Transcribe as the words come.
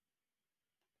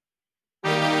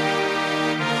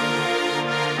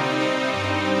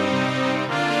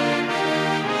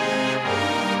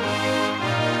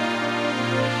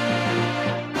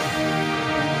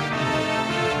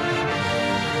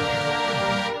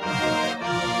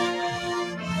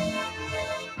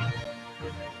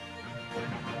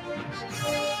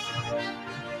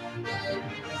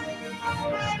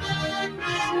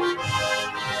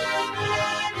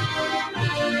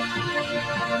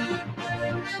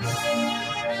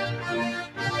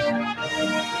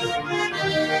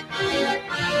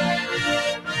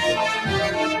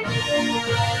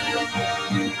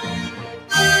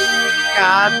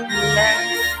God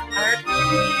bless our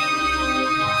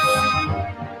dreams.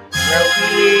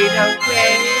 Rowena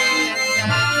away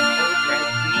and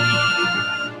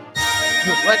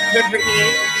that's what could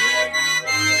read?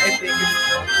 I think it's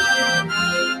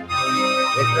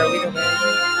with Rowena away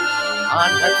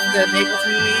on What's the Maple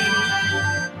Tea?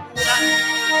 What's the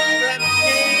Maple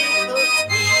Tea? What's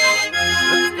the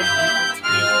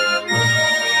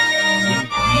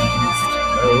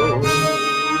Maple Tea?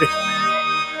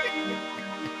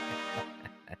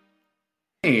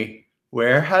 Hey,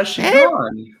 where has she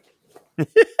gone?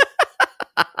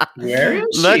 Where is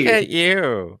she? Look at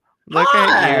you. Look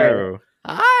at you.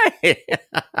 Hi.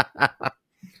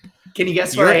 Can you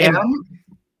guess where I am?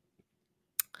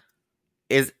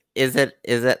 Is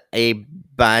it a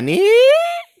bunny?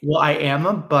 Well, I am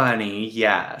a bunny,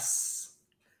 yes.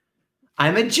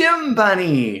 I'm a gym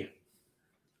bunny.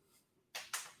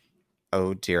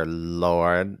 Oh dear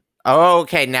Lord. Oh,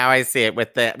 okay, now I see it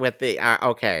with the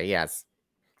okay, yes.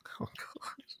 Oh,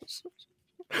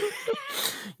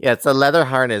 yeah, it's a leather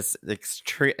harness.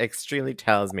 Extremely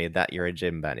tells me that you're a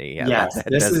gym bunny. Yeah, yes,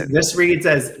 this reads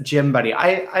as gym bunny.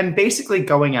 I'm basically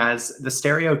going as the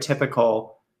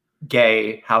stereotypical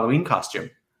gay Halloween costume.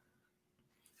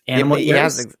 Animal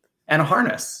ears and a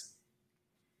harness.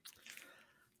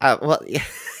 Well,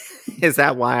 is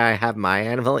that why I have my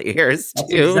animal ears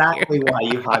too? That's exactly why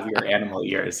you have your animal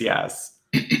ears. Yes.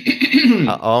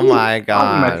 Oh my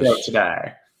gosh! My throat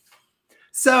today.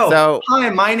 So, hi,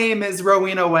 my name is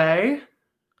Rowena Way.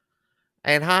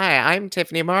 And hi, I'm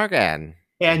Tiffany Morgan.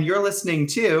 And you're listening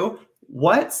to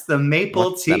What's the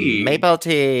Maple Tea? The Maple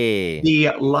Tea.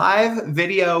 The live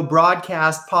video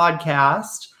broadcast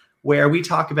podcast where we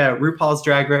talk about RuPaul's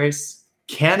Drag Race,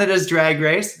 Canada's Drag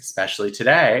Race, especially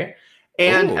today,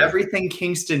 and everything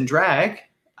Kingston drag,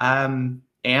 and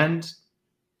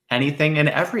anything and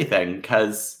everything,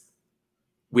 because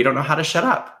we don't know how to shut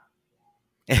up.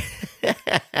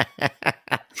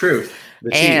 Truth.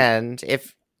 And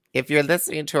if you're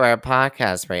listening to our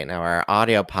podcast right now, our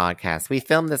audio podcast, we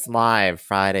film this live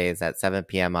Fridays at 7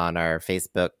 p.m. on our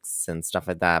Facebooks and stuff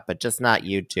like that, but just not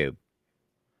YouTube.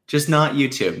 Just not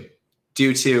YouTube,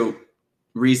 due to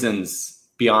reasons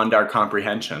beyond our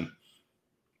comprehension.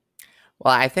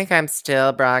 Well, I think I'm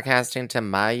still broadcasting to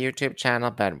my YouTube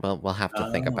channel, but we'll have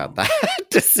to think about that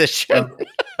decision.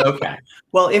 Okay.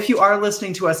 Well, if you are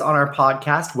listening to us on our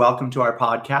podcast, welcome to our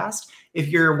podcast. If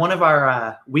you're one of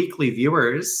our weekly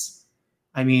viewers,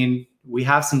 I mean, we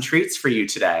have some treats for you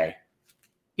today.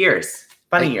 Ears.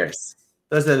 Bunny ears.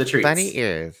 Those are the treats. Bunny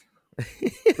ears.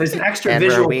 There's an extra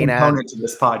visual component to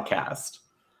this podcast.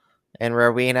 And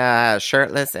Rowena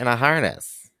shirtless in a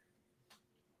harness.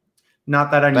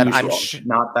 Not that unusual.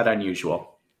 Not that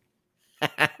unusual.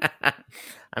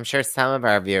 I'm sure some of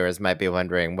our viewers might be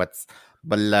wondering what's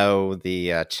below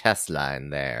the chest line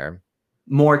there.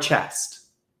 More chest.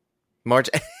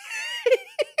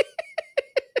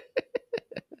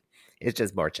 It's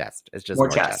just more chest. It's just more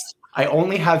chest. I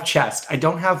only have chest. I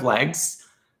don't have legs.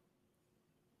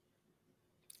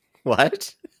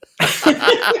 What?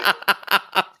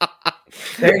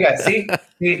 There you go. See,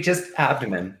 just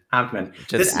abdomen.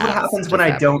 This is what happens when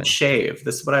I don't shave.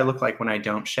 This is what I look like when I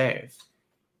don't shave.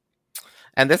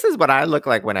 And this is what I look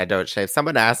like when I don't shave.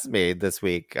 Someone asked me this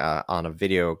week on a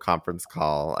video conference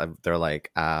call. They're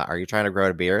like, are you trying to grow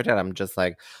a beard? And I'm just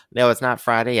like, no, it's not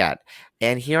Friday yet.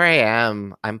 And here I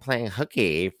am. I'm playing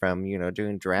hooky from,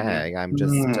 doing drag. I'm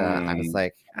just, I was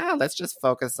like, let's just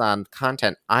focus on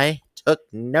content. I took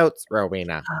notes,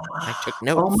 Rowena. I took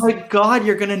notes. Oh my God,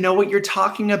 you're going to know what you're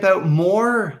talking about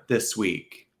more this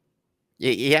week.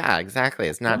 Yeah, exactly.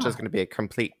 It's not just going to be a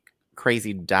complete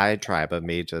crazy diatribe of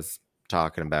me just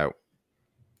talking about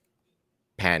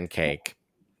pancake.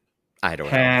 I don't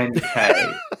know.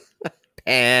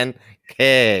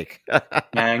 Pancake.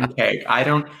 Pancake. I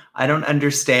don't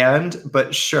understand,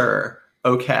 but sure.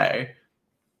 Okay.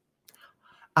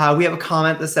 We have a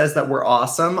comment that says that we're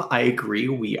awesome. I agree.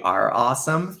 We are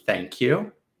awesome. Thank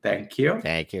you. Thank you.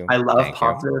 I love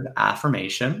positive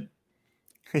affirmation.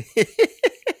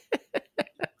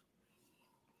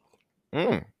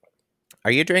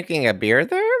 Are you drinking a beer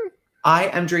there? I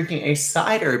am drinking a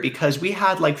cider because we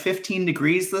had like 15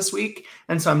 degrees this week,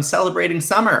 and so I'm celebrating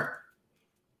summer.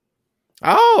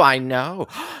 Oh, I know.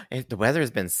 The weather's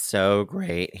been so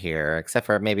great here, except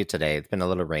for maybe today. It's been a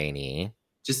little rainy.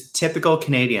 Just typical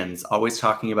Canadians, always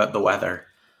talking about the weather.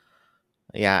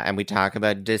 Yeah, and we talk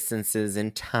about distances in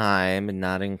time and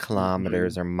not in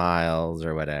kilometers or miles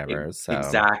or whatever. So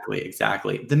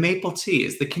Exactly. The maple tea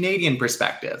is the Canadian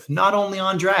perspective, not only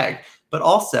on drag, but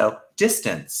also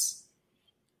distance.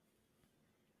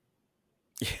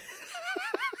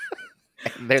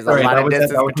 There's Sorry, a lot that of was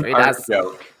distance an between art us.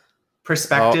 joke.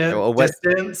 Perspective, what?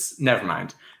 distance, never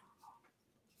mind.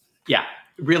 Yeah,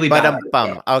 really But bad.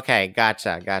 bum. Okay,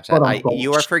 gotcha.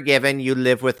 You are forgiven. You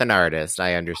live with an artist.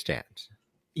 I understand.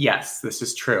 Yes, this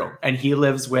is true. And he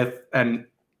lives with an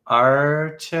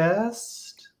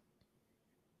artist.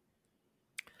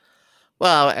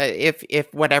 Well,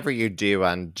 if whatever you do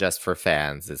on Just for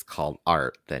Fans is called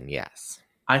art, then yes.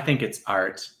 I think it's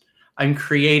art. I'm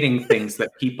creating things that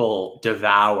people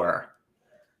devour.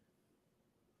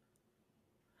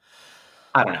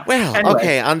 I don't know. Well, anyway,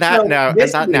 okay. On that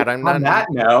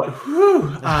note,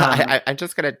 whew, I'm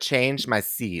just gonna change my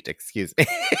seat. Excuse me.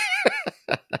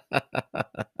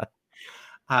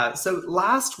 So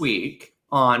last week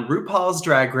on RuPaul's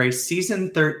Drag Race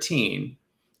season 13,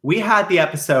 we had the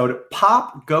episode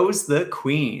 "Pop Goes the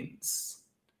Queens,"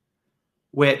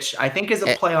 which I think is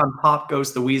a play on "Pop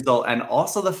Goes the Weasel," and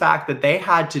also the fact that they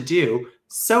had to do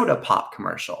soda pop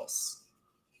commercials.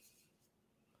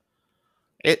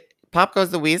 Pop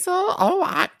Goes the Weasel?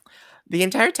 Oh, the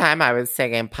entire time I was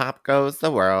singing Pop Goes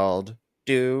the World.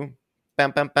 Do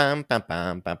bum bum bum bum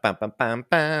bum bum bum bum bum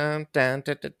bum dun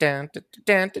dun dun dun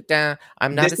dun dun dun.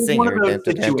 I'm not a singer. This is one of those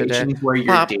situations where you're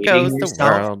Pop dating goes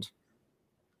yourself.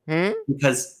 The world.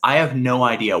 Because I have no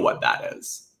idea what that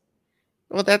is.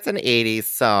 Well, that's an 80s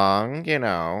song, you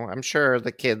know. I'm sure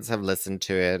the kids have listened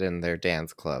to it in their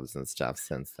dance clubs and stuff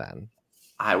since then.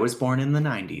 I was born in the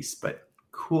 90s, but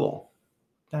cool.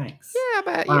 Thanks. Yeah,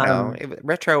 but you know,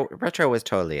 retro was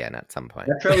totally in at some point.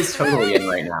 Retro is totally in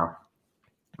right now.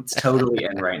 It's totally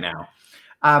in right now.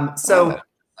 So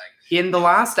in the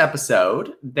last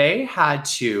episode, they had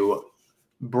to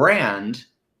brand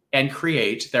and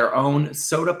create their own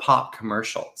soda pop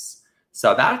commercials.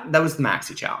 So that was the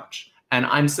Maxi Challenge. And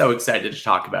I'm so excited to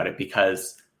talk about it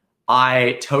because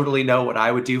I totally know what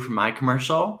I would do for my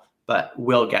commercial, but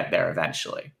we'll get there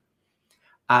eventually.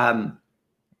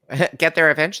 Get there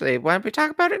eventually. Why don't we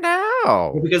talk about it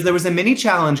now? Because there was a mini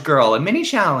challenge, girl. A mini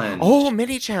challenge. Oh,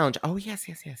 mini challenge. Oh, yes.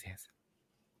 Yes.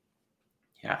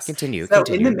 Continue.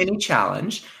 In the mini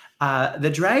challenge,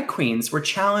 the drag queens were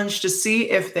challenged to see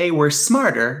if they were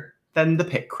smarter than the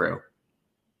pit crew.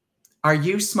 Are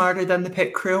you smarter than the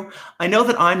pit crew? I know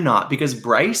that I'm not because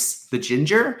Bryce, the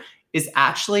ginger, is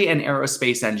actually an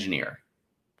aerospace engineer.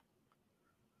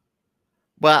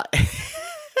 Well,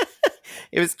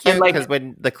 it was cute because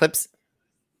when the clips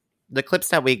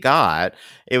that we got,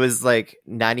 it was like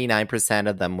 99%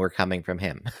 of them were coming from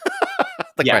him.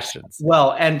 Questions.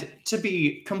 Well, and to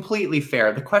be completely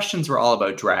fair, the questions were all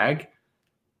about drag.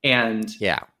 And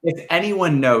if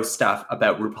anyone knows stuff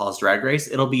about RuPaul's Drag Race,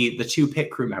 it'll be the two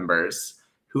pit crew members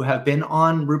who have been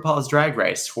on RuPaul's Drag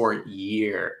Race for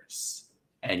years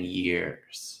and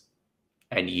years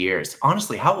and years.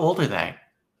 Honestly, how old are they?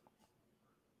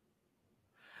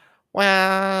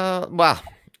 Well,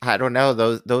 I don't know.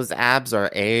 Those abs are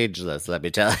ageless, let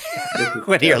me tell you,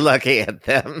 when you're looking at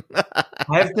them.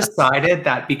 I've decided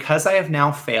that because I have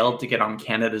now failed to get on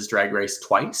Canada's Drag Race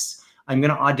twice, I'm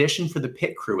going to audition for the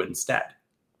pit crew instead.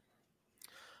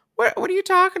 What are you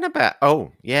talking about?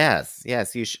 Oh, yes.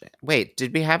 You should. Wait,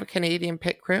 did we have a Canadian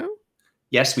pit crew?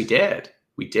 Yes, we did.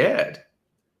 We did.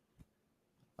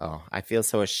 Oh, I feel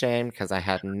so ashamed because I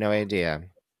had no idea.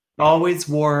 Always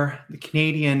wore the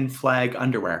Canadian flag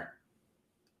underwear.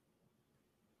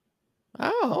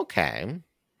 Oh, okay.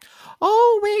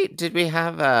 Oh, wait, did we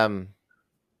have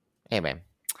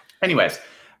Anyways,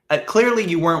 clearly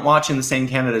you weren't watching the same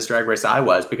Canada's Drag Race I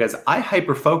was because I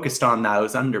hyper-focused on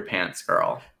those underpants,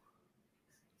 girl.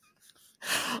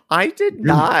 I did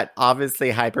not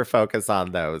obviously hyper-focus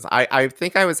on those. I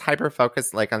think I was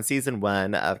hyper-focused like on season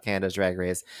 1 of Canada's Drag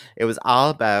Race. It was all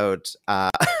about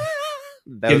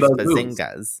those bazingas.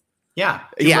 Boobs.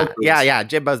 Yeah.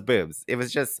 Jimbo's boobs. It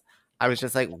was just, I was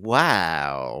just like,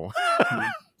 wow.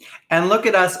 And look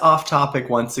at us off topic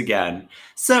once again.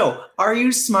 So, are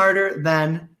you smarter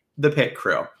than the pit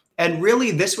crew? And really,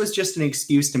 this was just an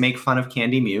excuse to make fun of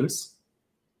Candy Muse.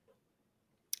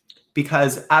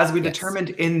 Because as we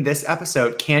determined in this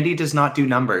episode, Candy does not do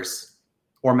numbers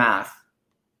or math.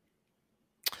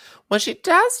 Well, she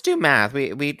does do math.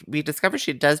 We discovered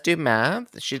she does do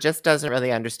math. She just doesn't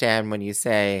really understand when you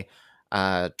say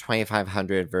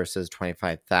 2,500 versus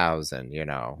 25,000, you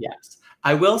know. Yes.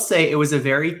 I will say it was a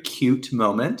very cute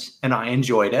moment, and I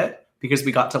enjoyed it because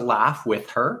we got to laugh with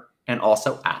her and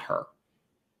also at her.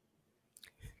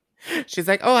 She's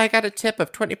like, oh, I got a tip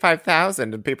of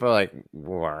 25,000. And people are like,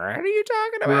 what are you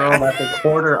talking about? Girl, at the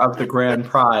quarter of the grand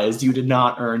prize, you did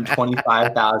not earn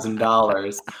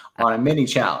 $25,000 on a mini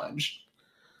challenge.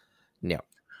 No.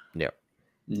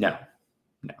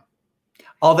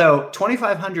 Although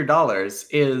 $2,500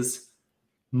 is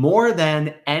more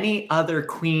than any other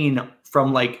queen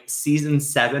from like season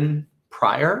 7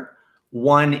 prior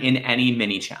won in any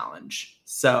mini challenge.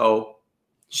 So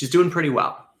she's doing pretty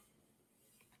well.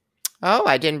 Oh,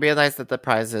 I didn't realize that the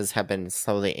prizes have been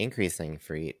slowly increasing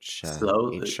for each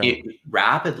show.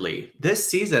 Rapidly. This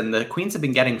season, the queens have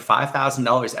been getting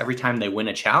 $5,000 every time they win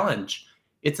a challenge.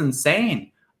 It's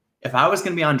insane. If I was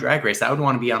going to be on Drag Race, I would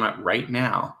want to be on it right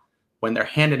now when they're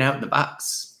handing out the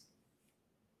bucks.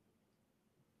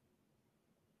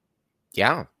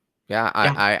 Yeah.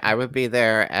 I would be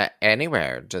there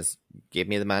anywhere. Just give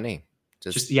me the money.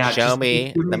 Just show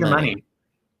me the money.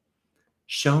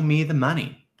 Show me the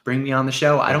money. Bring me on the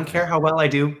show. I don't care how well I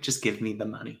do. Just give me the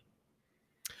money.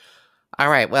 All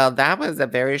right. Well, that was a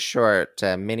very short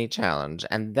mini challenge.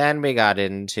 And then we got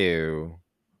into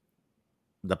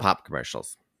the pop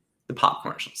commercials.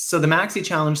 So the Maxi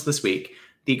Challenge this week,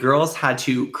 the girls had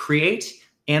to create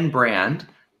and brand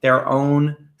their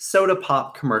own soda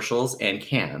pop commercials and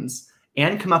cans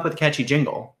and come up with a catchy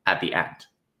jingle at the end.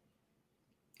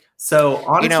 So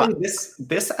honestly,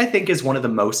 this I think is one of the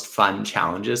most fun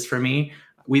challenges for me.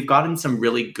 We've gotten some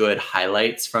really good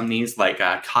highlights from these, like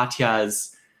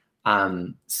Katya's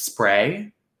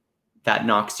spray that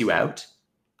knocks you out,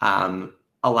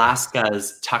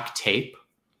 Alaska's tuck tape,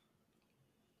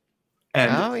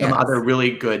 and some other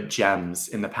really good gems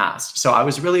in the past. So I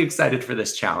was really excited for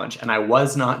this challenge, and I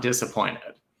was not disappointed.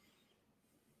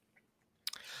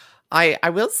 I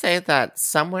will say that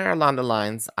somewhere along the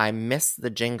lines, I missed the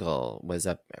jingle was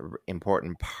an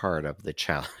important part of the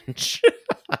challenge.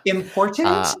 Important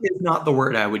is not the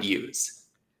word I would use.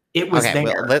 It was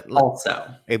there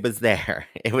also. It was there.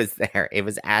 It was there. It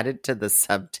was added to the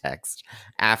subtext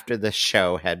after the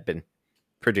show had been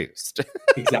produced.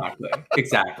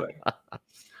 Exactly.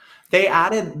 They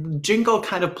added, jingle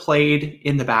kind of played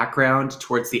in the background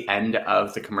towards the end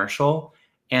of the commercial,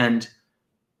 and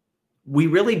we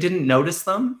really didn't notice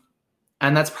them.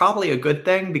 And that's probably a good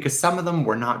thing because some of them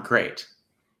were not great.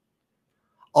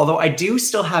 Although I do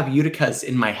still have Utica's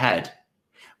in my head.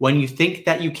 When you think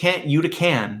that you can't, Utica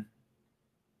can.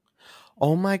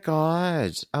 Oh my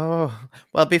God. Oh,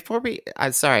 well, before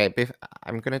I'm sorry,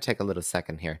 I'm going to take a little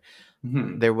second here.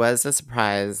 Mm-hmm. There was a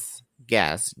surprise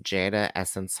guest. Jada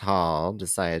Essence Hall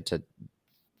decided to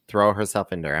throw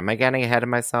herself in there. Am I getting ahead of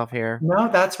myself here? No,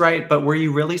 that's right. But were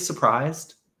you really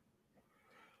surprised?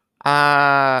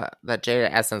 That Jada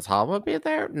Essence Hall would be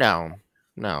there? No.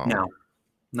 Not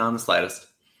in the slightest.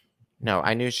 No,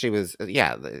 I knew she was.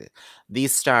 Yeah,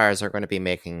 these stars are going to be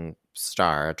making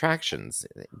star attractions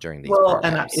during these programs.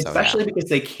 And especially because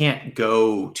they can't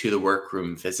go to the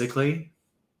workroom physically.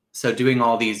 So doing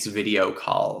all these video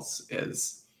calls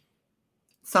is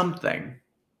something.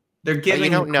 They're giving. You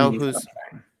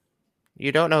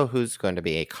don't know who's going to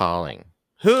be calling.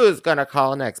 Who's going to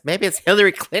call next? Maybe it's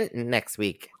Hillary Clinton next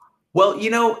week. Well,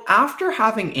 after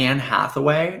having Anne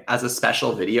Hathaway as a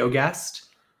special video guest,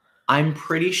 I'm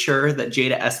pretty sure that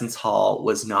Jada Essence Hall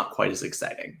was not quite as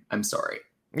exciting. I'm sorry.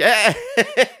 They're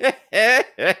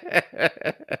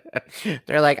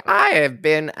like, I have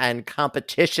been in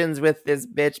competitions with this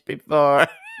bitch before.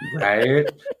 Right?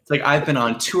 It's like, I've been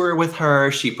on tour with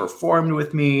her. She performed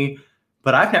with me,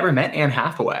 but I've never met Anne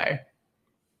Hathaway.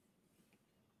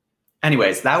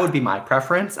 Anyways, that would be my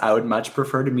preference. I would much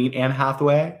prefer to meet Anne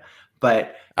Hathaway.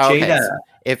 But Jada,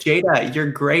 Jada,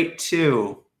 you're great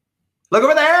too. Look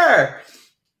over there.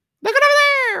 Look over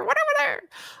there. What over there?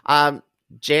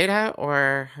 Jada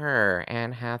or her,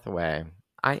 Anne Hathaway.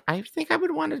 I think I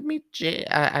would want to meet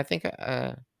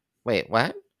Jada. Wait,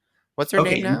 what? What's her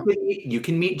name now? You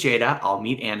can meet Jada. I'll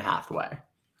meet Anne Hathaway.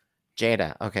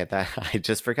 Jada. Okay, I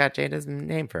just forgot Jada's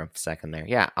name for a second there.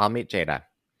 Yeah, I'll meet Jada.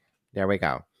 There we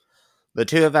go. The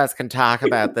two of us can talk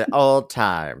about the old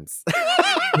times.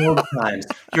 Old times.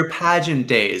 Your pageant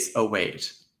days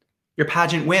await. Your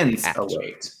pageant wins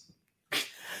await.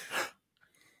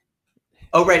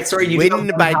 Oh, right. Sorry.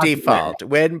 Win by default.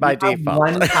 Win by default.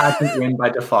 One pageant win by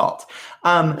default.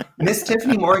 Miss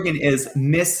Tiffany Morgan is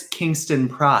Miss Kingston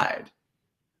Pride.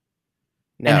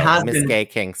 No, Miss Gay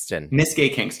Kingston. Miss Gay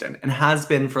Kingston. And has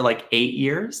been for like 8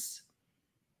 years.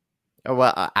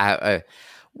 Well,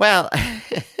 well,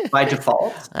 by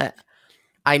default.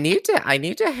 I need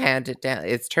to hand it down.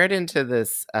 It's turned into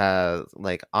this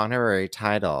like honorary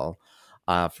title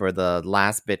for the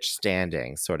last bitch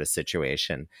standing sort of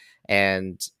situation.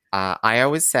 And I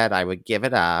always said I would give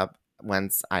it up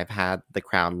once I've had the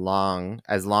crown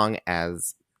as long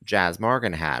as Jazz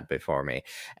Morgan had before me.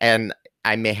 And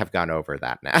I may have gone over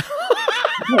that now.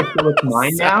 So it's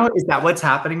mine now? Is that what's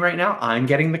happening right now? I'm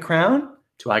getting the crown?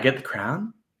 Do I get the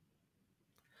crown?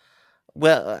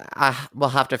 Well, we'll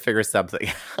have to figure something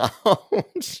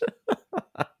out.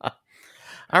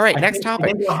 All right, next topic.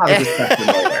 I think we'll have a discussion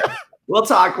later. We'll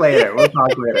talk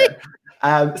later.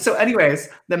 So anyways,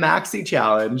 the Maxi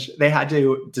Challenge, they had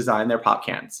to design their pop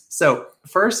cans. So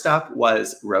first up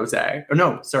was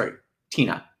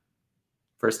Tina.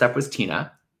 First up was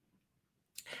Tina.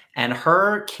 And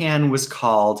her can was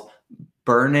called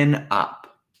Burnin'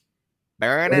 Up.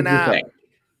 Burning up.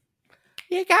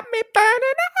 You got me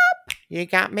burning up. You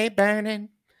got me burning.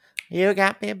 You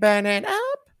got me burning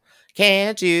up.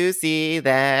 Can't you see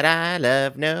that I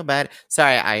love nobody?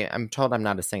 Sorry, I'm told I'm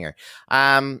not a singer.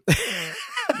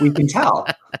 We can tell.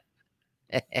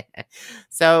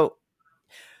 So,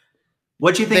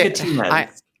 what do you think of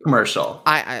Tina's commercial?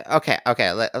 Okay.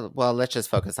 Well, let's just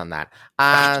focus on that.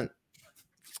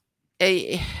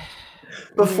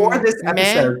 Before this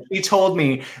episode, she told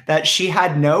me that she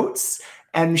had notes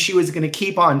and she was going to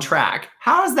keep on track.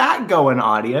 How's that going,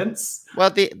 audience? Well,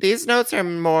 these notes are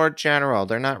more general.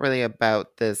 They're not really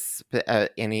about this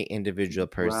any individual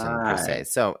person per se.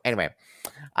 So anyway,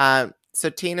 so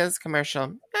Tina's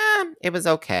commercial, it was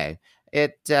okay.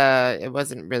 It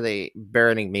wasn't really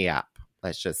burning me up.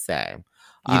 Let's just say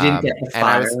you didn't get the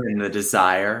fire and the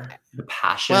desire, the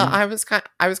passion. Well, I was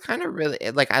kind of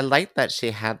really like, I liked that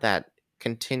she had that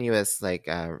continuous like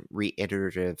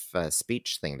reiterative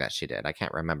speech thing that she did. I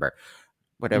can't remember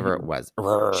whatever it was.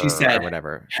 She said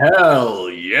whatever. Hell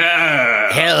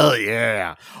yeah. Hell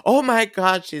yeah. Oh my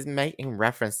God, she's making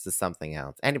reference to something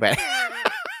else. Anyway.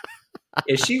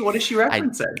 Is she? What is she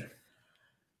referencing?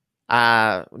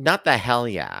 Not the hell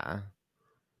yeah.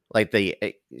 Like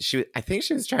I think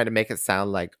she was trying to make it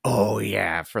sound like, oh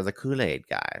yeah, for the Kool-Aid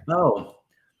guy. Oh,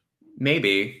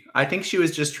 maybe. I think she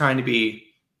was just trying to be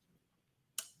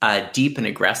deep and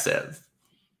aggressive,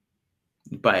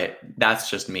 but that's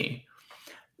just me.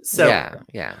 So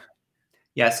yeah.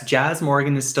 Yes, Jazz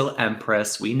Morgan is still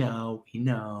Empress. We know.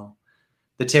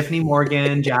 The Tiffany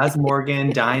Morgan, Jazz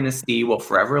Morgan dynasty will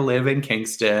forever live in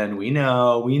Kingston. We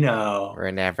know.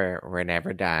 We're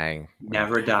never dying.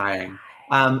 Never dying.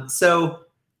 So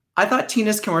I thought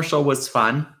Tina's commercial was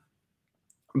fun,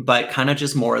 but kind of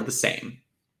just more of the same.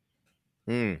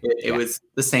 It was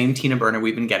the same Tina Burner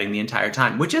we've been getting the entire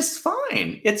time, which is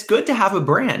fine. It's good to have a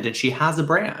brand, and she has a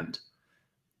brand.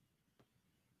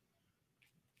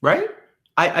 Right?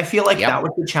 I feel like that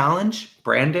was the challenge,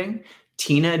 branding.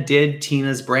 Tina did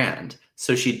Tina's brand,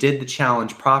 so she did the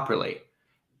challenge properly.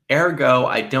 Ergo,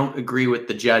 I don't agree with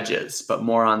the judges, but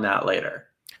more on that later.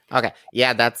 Okay.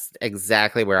 Yeah, that's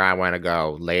exactly where I want to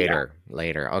go later.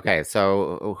 Okay,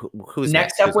 so who's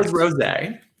next? Up was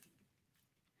Rosé.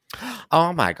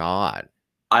 Oh my God.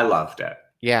 I loved it.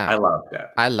 Yeah. I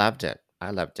loved it.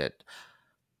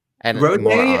 And Rosé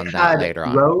more on that later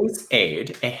on.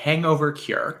 Rose-Aid, a hangover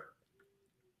cure.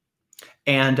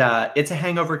 And it's a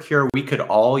hangover cure we could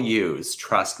all use,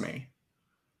 trust me.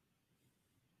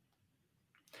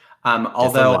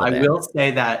 Although I will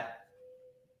say that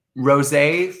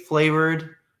rosé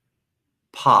flavored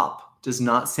pop does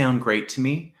not sound great to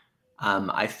me.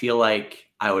 I feel like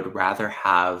I would rather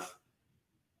have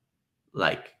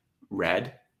like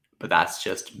red, but that's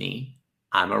just me.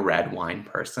 I'm a red wine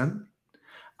person.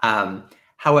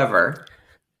 However,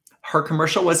 her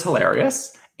commercial was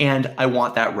hilarious, and I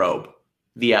want that robe.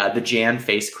 The Jan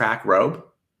face crack robe.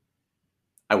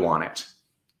 I want it.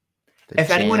 If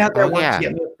anyone out there wants to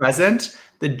get me a present,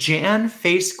 the Jan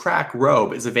face crack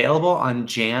robe is available on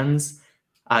Jan's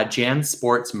Jan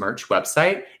Sports merch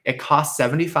website. It costs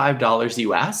 $75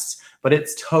 US, but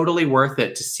it's totally worth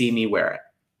it to see me wear it.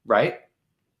 Right?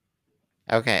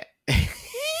 Okay.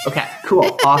 Okay,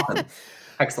 cool. Awesome.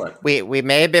 Excellent. We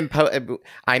may have been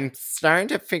I'm starting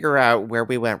to figure out where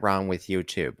we went wrong with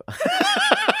YouTube.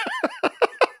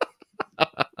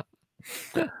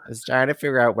 I was trying to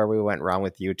figure out where we went wrong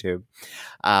with YouTube.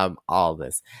 All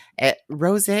this.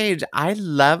 Rose-Aid, I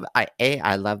love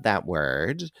that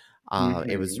word.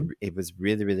 It was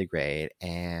really, really great.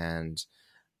 And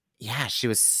yeah, she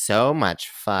was so much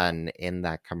fun in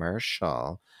that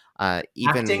commercial.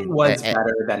 Acting was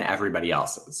better than everybody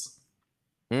else's.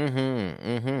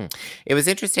 It was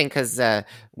interesting because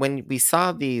when we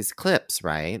saw these clips,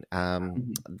 right?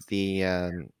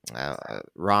 The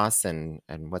Ross and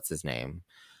what's his name?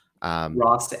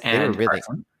 Ross and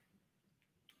Carson.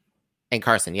 And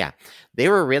Carson, yeah, they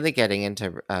were really getting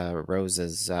into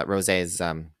Rosé's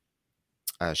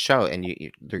show,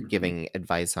 and they're giving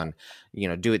advice on,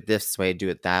 do it this way, do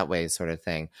it that way, sort of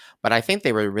thing. But I think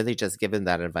they were really just giving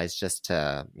that advice just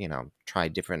to, try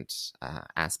different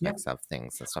aspects of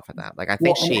things and stuff like that. Like I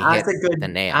think she hit the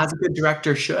nail. As a good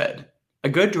director should. A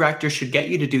good director should get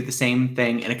you to do the same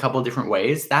thing in a couple of different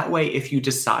ways. That way, if you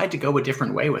decide to go a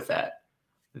different way with it,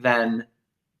 then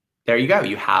there you go.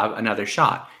 You have another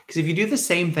shot. Because if you do the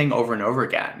same thing over and over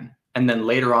again, and then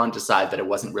later on decide that it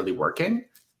wasn't really working,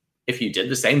 if you did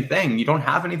the same thing, you don't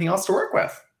have anything else to work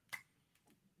with.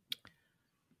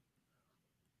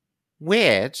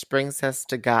 Which brings us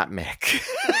to Gottmik.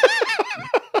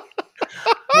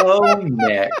 Oh,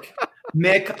 Mick.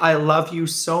 Mick, I love you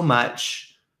so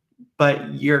much,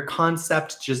 but your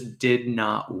concept just did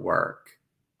not work.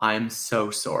 I'm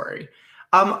so sorry.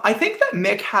 I think that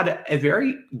Mick had a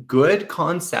very good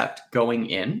concept going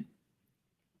in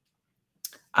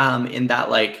that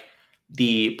like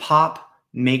the pop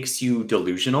makes you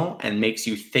delusional and makes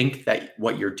you think that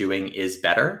what you're doing is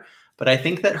better. But I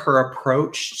think that her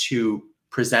approach to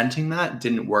presenting that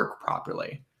didn't work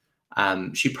properly.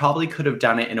 She probably could have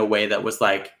done it in a way that was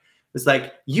like,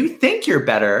 you think you're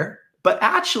better, but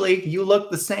actually you look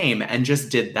the same, and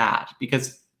just did that,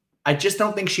 because I just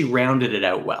don't think she rounded it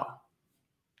out well.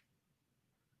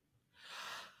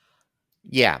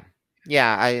 Yeah.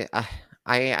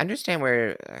 I understand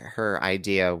where her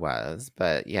idea was,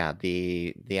 but yeah,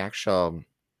 the actual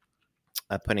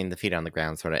putting the feet on the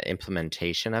ground sort of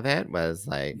implementation of it was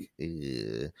like,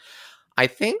 ugh. I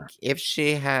think if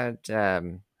she had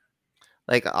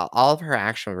like all of her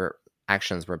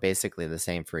actions were basically the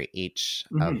same for each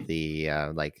of the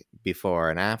like before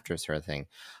and after sort of thing,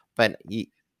 but it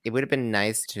would have been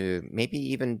nice to maybe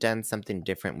even done something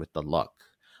different with the look.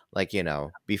 Like, you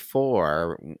know,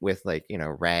 before with like, you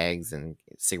know, rags and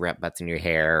cigarette butts in your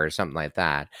hair or something like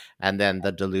that. And then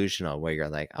the delusional where you're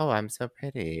like, oh, I'm so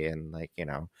pretty. And like, you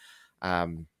know,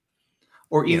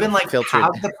 or even know, like filtered.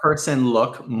 have the person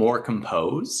look more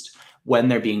composed when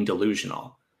they're being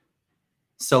delusional.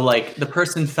 So like the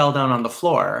person fell down on the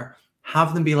floor,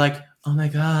 have them be like, oh my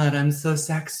God, I'm so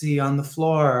sexy on the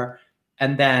floor.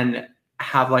 And then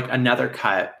have like another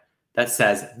cut that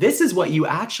says, this is what you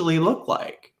actually look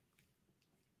like.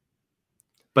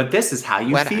 But this is how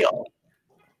you feel.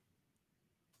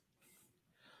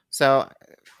 So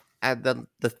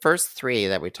the first three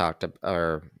that we talked about,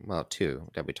 or well, two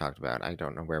that we talked about, I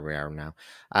don't know where we are now.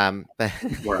 But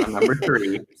we're on number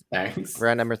 3. Thanks. We're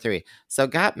on number 3. So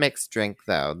Gottmik's drink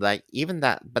though, like even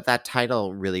that, but that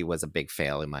title really was a big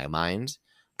fail in my mind.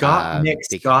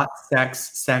 Gottmik's got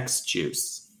sex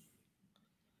juice.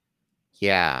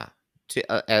 Yeah.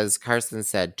 As Carson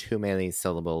said, too many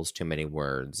syllables, too many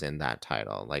words in that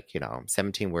title. Like, you know,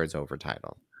 17 words over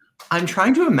title. I'm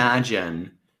trying to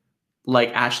imagine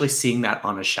like actually seeing that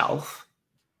on a shelf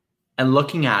and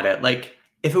looking at it. Like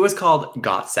if it was called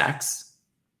Got Sex,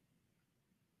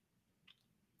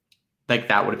 like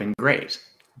that would have been great.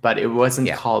 But it wasn't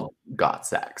called Got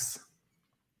Sex.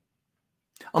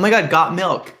 Oh my God, Got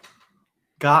Milk.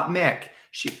 Gottmik.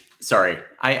 Sorry,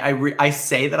 I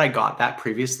say that I got that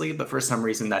previously, but for some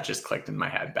reason that just clicked in my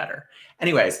head better.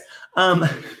 Anyways, well,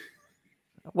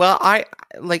 I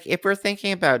like if we're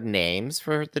thinking about names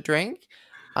for the drink,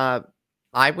 I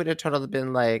would have totally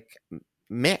been like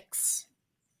mix,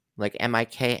 like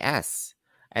MIKS,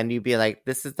 and you'd be like,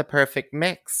 this is the perfect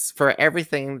mix for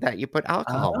everything that you put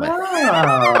alcohol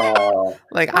with.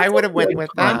 Like I would have went with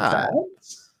that.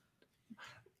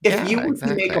 If you were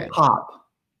to make a pop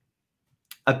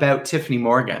about Tiffany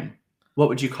Morgan, what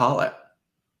would you call it?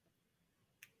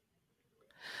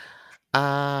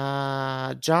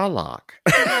 Jaw lock.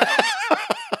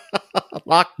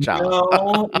 Lockjaw.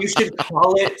 No, you should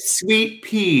call it Sweet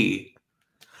Pea.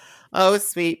 Oh,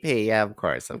 Sweet Pea. Yeah, of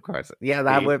course. Yeah,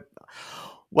 that would.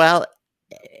 Well,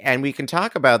 and we can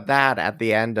talk about that at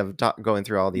the end of going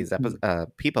through all these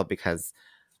people, because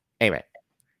anyway,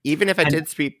 even if I did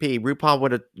Sweet Pea, RuPaul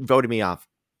would have voted me off.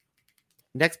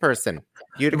 Next person.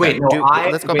 Utica.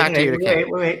 Let's go back to Utica.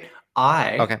 Wait.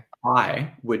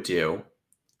 I would do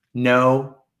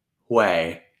No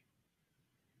Way.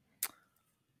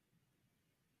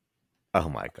 Oh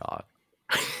my God.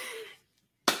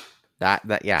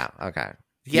 Yeah, okay.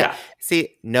 Yeah.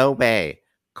 See, No Way.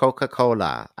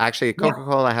 Coca-Cola. Actually,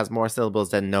 Coca-Cola has more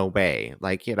syllables than No Way.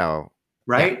 Like, you know.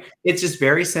 Right? Yeah. It's just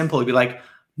very simple to be like,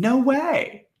 no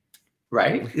way.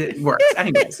 Right? It works.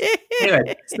 Anyway,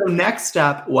 so next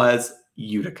up was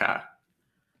Utica.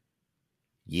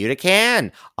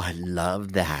 Utican. I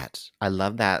love that.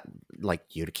 Like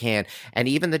Utican. And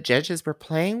even the judges were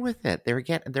playing with it. They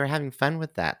were having fun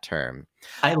with that term.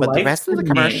 But the rest of the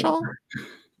commercial.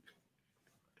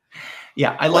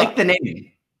 Yeah, I like the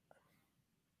name.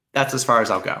 That's as far as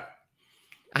I'll go.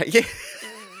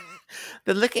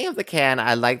 The licking of the can,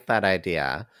 I like that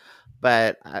idea.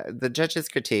 But the judges'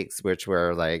 critiques, which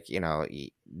were like, you know,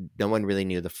 no one really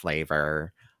knew the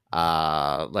flavor.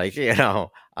 Like,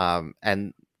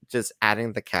 and just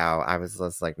adding the cow, I was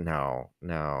just like, no.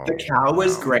 The cow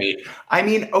was great. I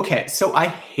mean, okay, so I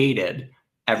hated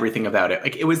everything about it.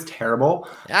 Like, it was terrible,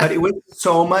 but it was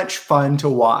so much fun to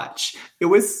watch. It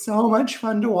was so much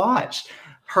fun to watch.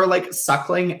 Her like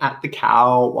suckling at the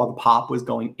cow while the pop was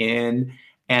going in,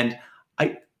 and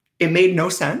it made no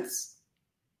sense,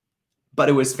 but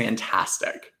it was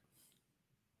fantastic.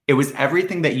 It was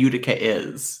everything that Utica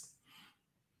is.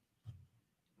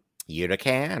 Utica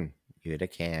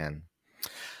can.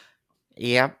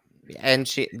 Yep. And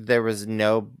she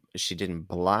didn't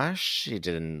blush. She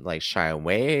didn't like shy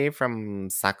away from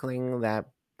suckling that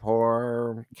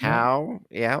poor cow.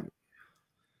 Yep.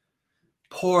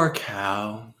 Poor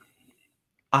cow.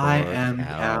 I am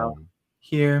cow.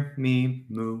 Hear me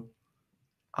moo.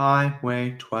 I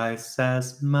weigh twice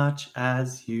as much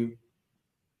as you.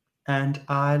 And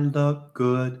I look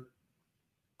good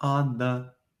on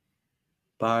the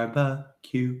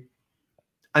barbecue.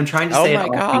 I'm trying to say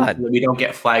it all so we don't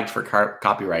get flagged for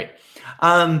copyright.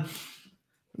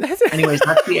 Anyways,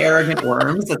 that's the Arrogant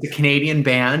Worms. That's a Canadian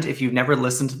band. If you've never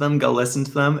listened to them, go listen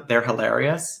to them. They're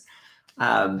hilarious.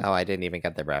 I didn't even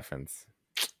get the reference.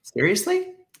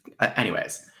 Seriously?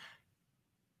 Anyways,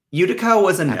 Utica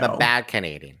was a no. I'm a bad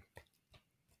Canadian.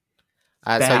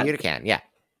 So Utica, yeah.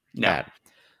 No. Bad.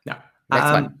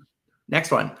 No.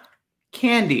 Next one.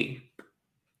 Candy.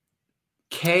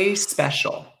 K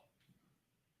Special.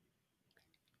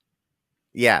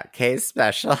 Yeah, K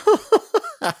Special.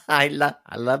 I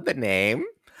love the name.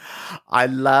 I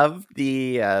love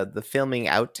the filming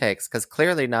outtakes because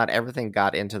clearly not everything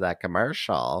got into that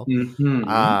commercial. Mm-hmm.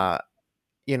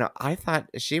 I thought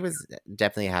she was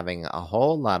definitely having a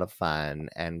whole lot of fun,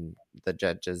 and the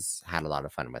judges had a lot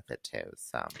of fun with it too.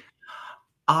 So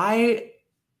I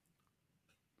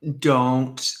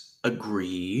don't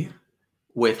agree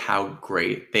with how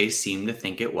great they seem to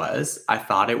think it was. I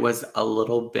thought it was a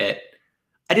little bit.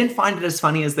 I didn't find it as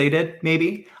funny as they did,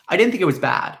 maybe. I didn't think it was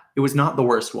bad. It was not the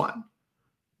worst one.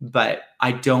 But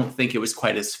I don't think it was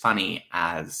quite as funny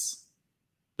as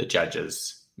the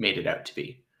judges made it out to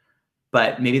be.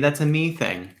 But maybe that's a me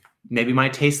thing. Maybe my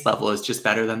taste level is just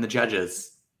better than the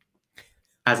judges.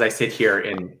 As I sit here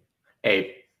in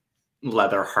a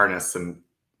leather harness and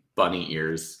bunny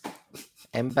ears.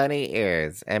 And bunny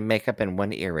ears and makeup and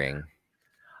one earring.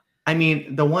 I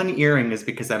mean, the one earring is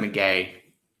because I'm a gay.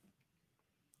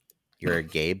 You're a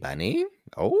gay bunny?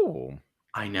 Oh.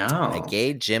 I know. A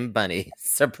gay gym bunny.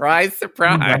 Surprise,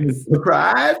 surprise.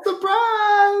 Surprise,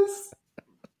 surprise.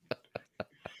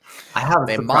 I have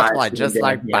they multiply just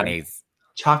like bunnies.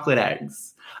 Chocolate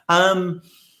eggs.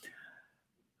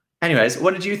 Anyways,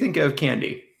 what did you think of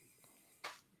Candy?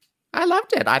 I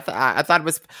loved it. I thought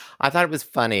it was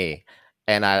funny,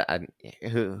 and I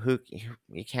who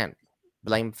you can't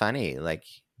blame funny. Like,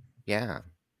 yeah.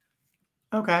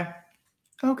 Okay.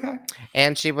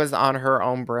 And she was on her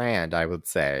own brand, I would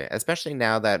say, especially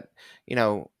now that,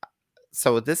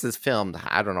 so this is filmed.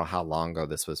 I don't know how long ago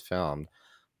this was filmed,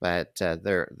 but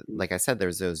there, like I said,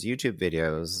 there's those YouTube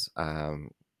videos,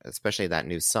 especially that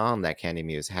new song that Candy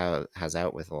Muse has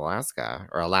out with Alaska,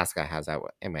 or Alaska has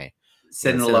out anyway.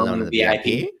 Sitting Alone in the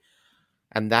VIP.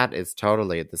 And that is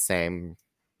totally the same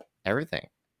everything,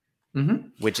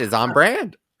 which is on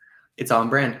brand. brand. It's on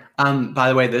brand. By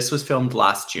the way, this was filmed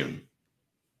last June.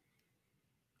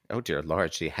 Oh, dear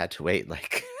Lord, she had to wait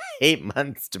like 8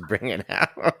 months to bring it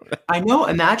out. I know.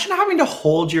 Imagine having to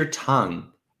hold your tongue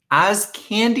as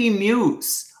Candy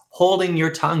Muse, holding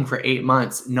your tongue for 8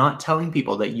 months, not telling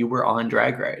people that you were on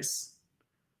Drag Race.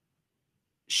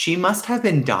 She must have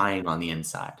been dying on the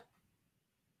inside.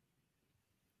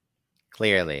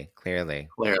 Clearly.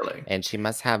 And she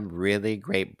must have really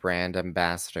great brand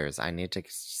ambassadors. I need to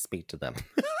speak to them.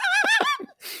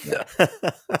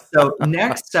 So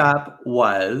next up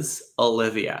was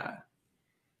Olivia.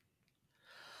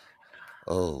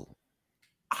 Oh.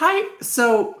 I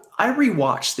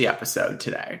rewatched the episode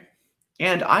today,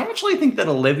 and I actually think that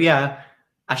Olivia,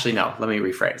 actually no, let me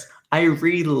rephrase. I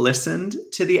re-listened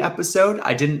to the episode.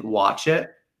 I didn't watch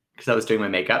it because I was doing my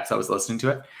makeup, so I was listening to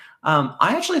it.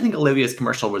 I actually think Olivia's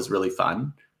commercial was really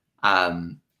fun.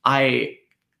 I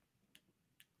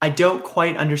don't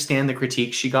quite understand the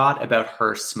critique she got about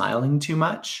her smiling too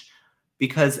much,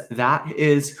 because that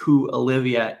is who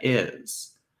Olivia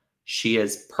is. She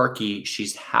is perky,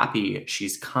 she's happy,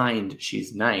 she's kind,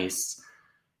 she's nice.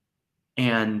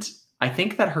 And I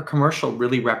think that her commercial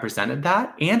really represented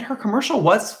that, and her commercial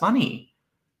was funny.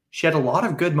 She had a lot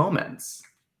of good moments.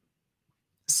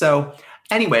 So,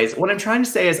 anyways, what I'm trying to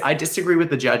say is I disagree with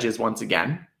the judges once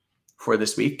again for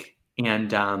this week.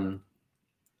 And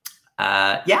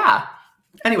Yeah.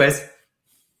 Anyways,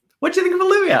 what do you think of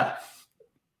Olivia?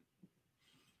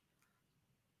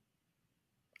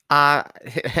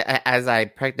 As I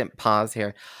pregnant pause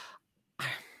here,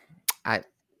 I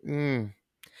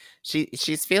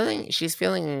she's feeling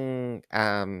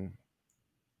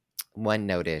one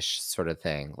notish sort of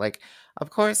thing. Like, of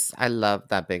course, I love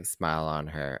that big smile on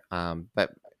her.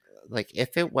 But like,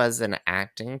 if it was an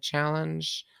acting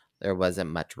challenge, there wasn't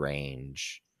much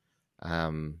range.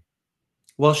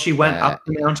 Well, she went up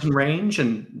the mountain range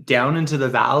and down into the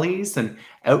valleys and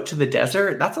out to the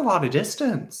desert. That's a lot of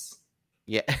distance.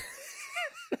 Yeah.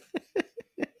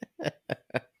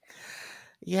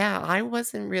 Yeah, I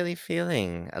wasn't really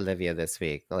feeling Olivia this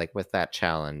week, like with that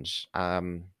challenge.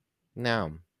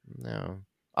 No.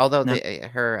 Although No.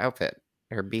 her outfit,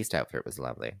 her beast outfit was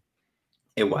lovely.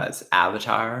 It was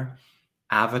Avatar,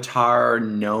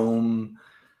 gnome,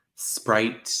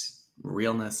 sprite,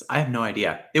 realness. I have no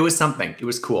idea. It was something. It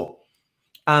was cool.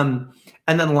 And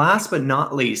then last but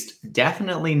not least,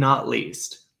 definitely not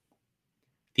least,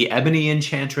 the Ebony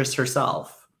Enchantress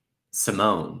herself,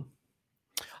 Simone.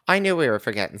 I knew we were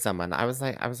forgetting someone. I was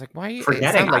like, why are you forgetting?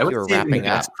 It sounded like you were wrapping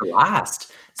up. For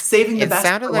last. Saving the best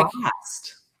for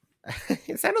last.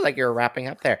 It sounded like you were wrapping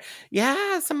up there.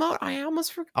 Yeah, Simone. I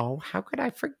almost forgot. Oh, how could I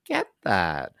forget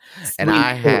that? And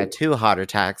I had 2 heart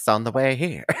attacks on the way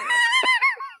here.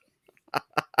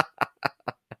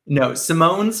 No,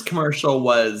 Simone's commercial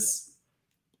was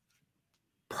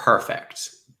perfect.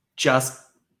 Just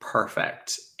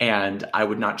perfect. And I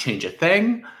would not change a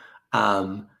thing.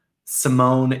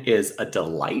 Simone is a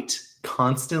delight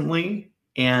constantly.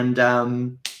 And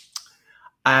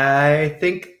I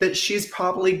think that she's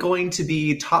probably going to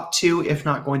be top 2, if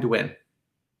not going to win.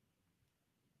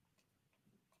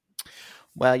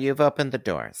 Well, you've opened the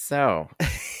door. So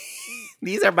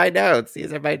these are my notes.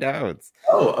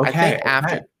 Oh, okay.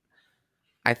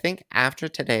 I think after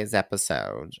today's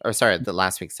episode, or sorry, the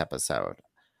last week's episode,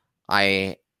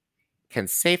 I can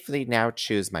safely now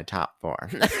choose my top 4.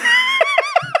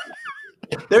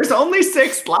 There's only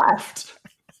 6 left.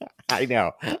 I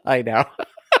know.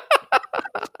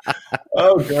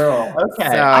 Oh, girl. Okay.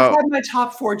 So, I've had my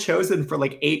top 4 chosen for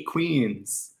like 8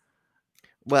 queens.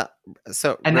 Well,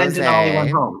 so and Rosé, then Denali went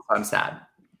home. So I'm sad.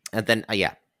 And then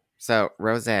yeah. So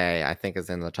Rosé, I think, is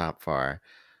in the top 4.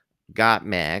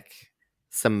 Gottmik,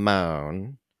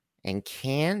 Simone, and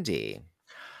Candy.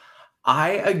 I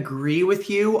agree with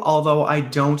you, although I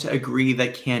don't agree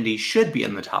that Candy should be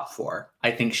in the top 4.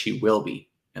 I think she will be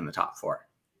in the top 4.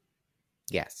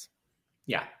 Yes.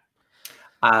 Yeah.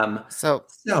 So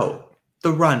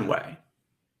the runway.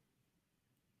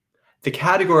 The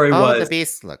category was the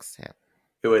beast looks. Yeah.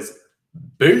 It was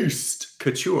Beast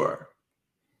Couture.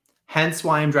 Hence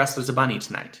why I'm dressed as a bunny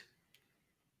tonight.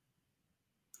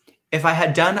 If I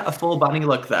had done a full bunny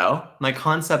look, though, my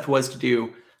concept was to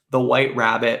do the White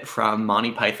Rabbit from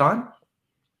Monty Python.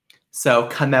 So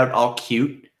come out all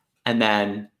cute and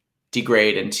then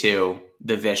degrade into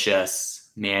the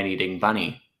vicious man-eating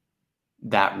bunny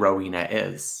that Rowena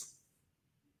is.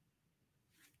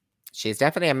 She's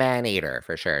definitely a man-eater,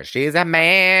 for sure. She's a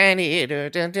man-eater.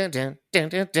 Dun, dun, dun, dun,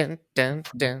 dun, dun, dun,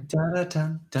 dun. Dun,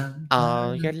 dun, dun,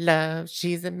 all your love,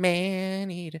 she's a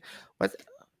man-eater.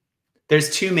 There's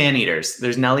 2 man-eaters.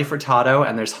 There's Nelly Furtado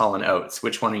and there's Hall & Oates.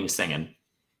 Which one are you singing?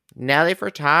 Nelly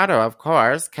Furtado, of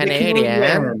course.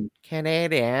 Canadian.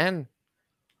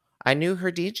 I knew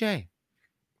her DJ.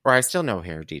 Or I still know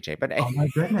her DJ. But oh, my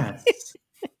goodness.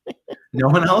 No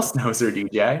one else knows her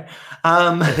DJ.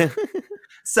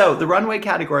 So the runway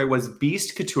category was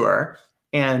Beast Couture.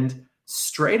 And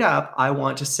straight up, I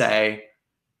want to say,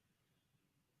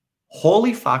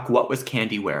 holy fuck, what was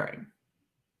Candy wearing?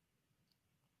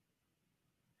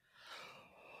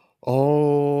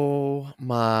 Oh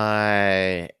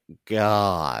my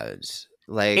God.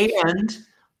 And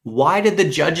why did the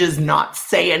judges not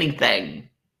say anything?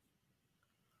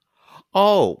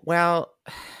 Oh, well.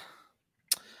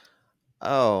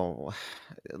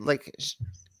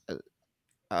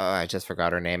 I just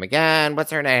forgot her name again.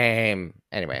 What's her name?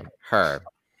 Anyway, her.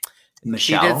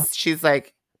 Michelle. She's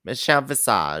like, Michelle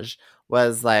Visage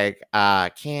was like,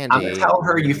 Candy. I'm going to tell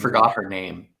her you forgot her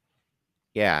name.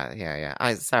 Yeah.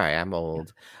 I'm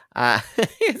old.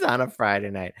 It's on a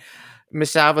Friday night.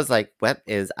 Michelle was like, what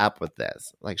is up with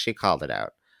this? Like, she called it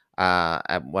out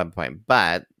at one point.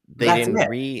 But they didn't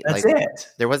read. That's it.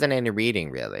 There wasn't any reading,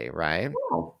 really, right?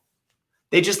 No.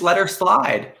 They just let her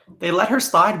slide. They let her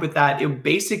slide with that. It was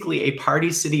basically a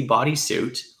Party City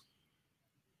bodysuit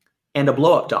and a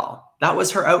blow-up doll. That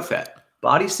was her outfit.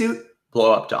 Bodysuit,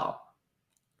 blow-up doll.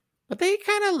 But they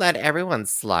kind of let everyone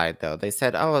slide, though. They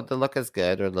said, "Oh, the look is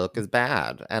good or the look is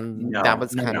bad," and that No,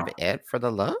 was no, kind no. of it for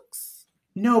the looks.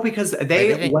 No, because Like they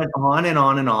they didn't. went on and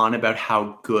on and on about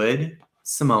how good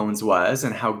Simone's was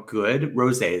and how good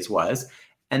Rosé's was.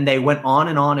 And they went on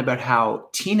and on about how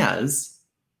Tina's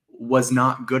was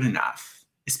not good enough,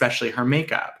 especially her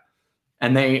makeup.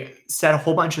 And they said a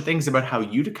whole bunch of things about how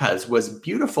Utica's was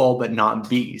beautiful but not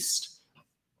beast.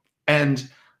 And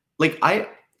like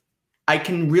I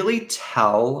can really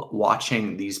tell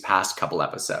watching these past couple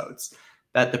episodes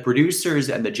that the producers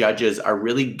and the judges are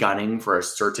really gunning for a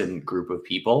certain group of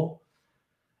people.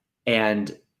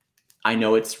 And I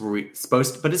know it's but it's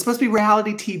supposed to be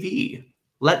reality TV.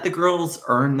 Let the girls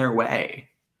earn their way.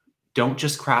 Don't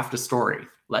just craft a story.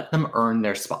 Let them earn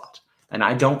their spot. And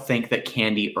I don't think that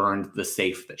Candy earned the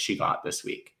safe that she got this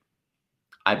week.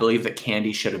 I believe that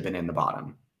Candy should have been in the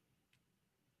bottom,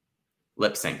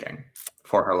 lip syncing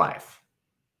for her life.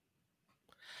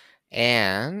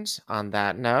 And on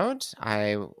that note,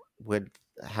 I thought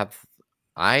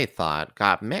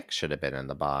Gottmik should have been in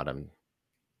the bottom.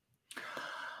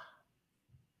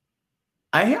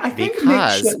 I think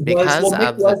Mick was in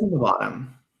the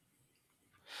bottom.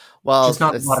 Well, just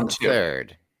not the bottom two.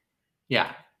 Third.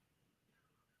 Yeah.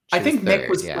 I think Mick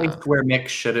was placed where Mick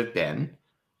should have been,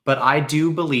 but I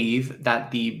do believe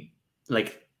that the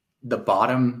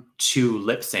bottom two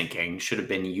lip syncing should have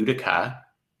been Utica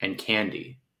and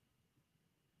Candy.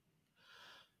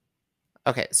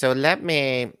 Okay, so let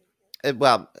me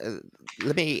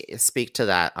speak to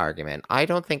that argument. I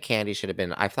don't think Candy should have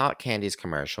been. I thought Candy's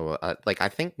commercial, I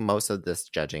think most of this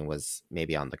judging was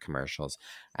maybe on the commercials,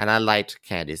 and I liked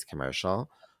Candy's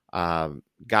commercial.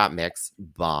 Gottmik's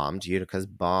bombed, Utica's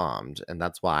bombed, and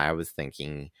that's why I was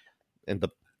thinking in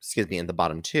the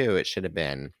bottom two, it should have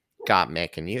been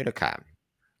Gottmik and Utica,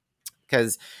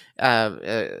 because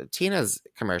Tina's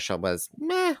commercial was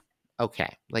meh,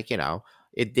 okay,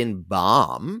 it didn't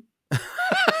bomb.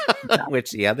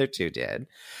 Which the other two did.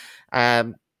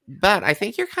 But I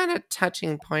think you're kind of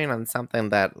touching point on something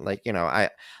that,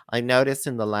 I noticed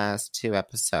in the last two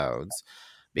episodes,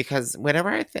 because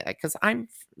whenever because I'm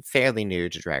fairly new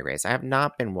to Drag Race. I have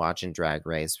not been watching Drag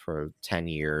Race for 10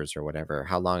 years or whatever,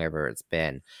 how long ever it's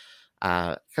been.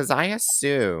 Because I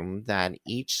assume that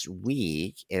each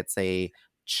week it's a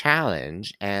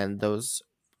challenge, and those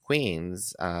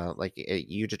queens,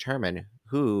 you determine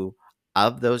who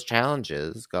of those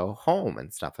challenges go home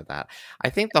and stuff like that. I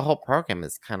think the whole program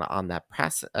is kind of on that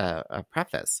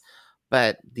preface.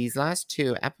 But these last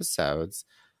two episodes,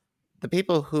 the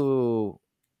people who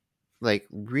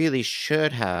really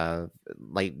should have,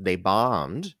 they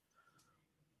bombed,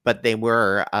 but they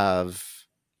were of,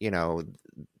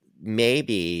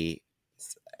 maybe,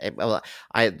 well,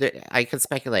 I could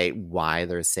speculate why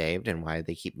they're saved and why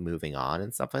they keep moving on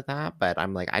and stuff like that. But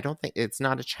I'm I don't think it's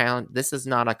not a challenge. This is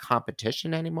not a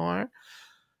competition anymore.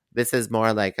 This is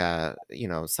more like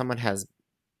someone has,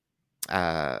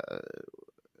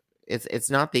 it's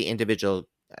not the individual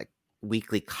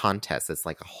weekly contest. It's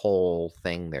like a whole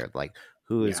thing there.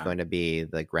 Who is going to be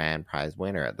the grand prize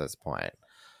winner at this point?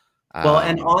 Well,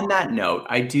 and on that note,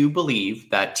 I do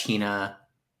believe that Tina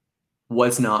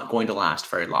was not going to last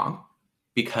very long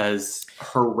because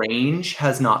her range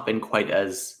has not been quite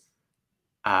as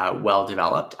well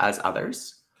developed as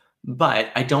others.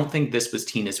 But I don't think this was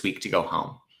Tina's week to go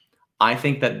home. I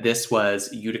think that this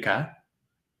was Utica,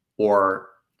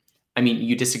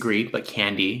 you disagreed, but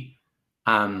Candy.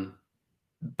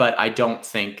 But I don't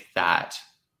think that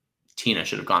Tina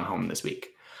should have gone home this week.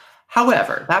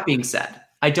 However, that being said,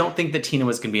 I don't think that Tina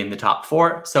was going to be in the top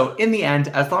four. So in the end,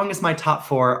 as long as my top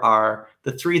four are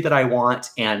the three that I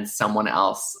want and someone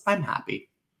else, I'm happy.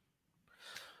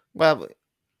 Well,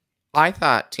 I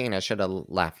thought Tina should have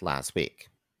left last week.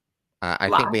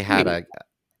 I think we had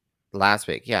last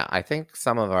week. Yeah, I think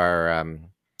some of our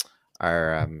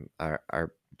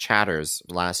chatters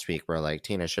last week were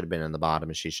Tina should have been in the bottom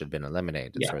and she should have been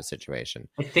eliminated, sort of situation.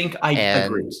 I think I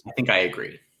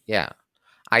agree. Yeah.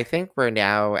 I think we're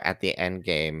now at the end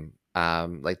game.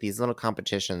 These little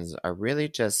competitions are really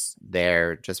just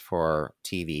there just for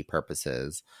TV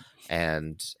purposes,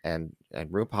 and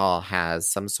RuPaul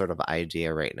has some sort of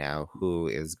idea right now who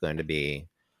is going to be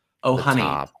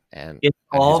top, and it's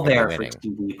all there for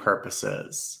TV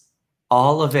purposes.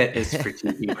 All of it is for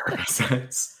TV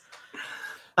purposes.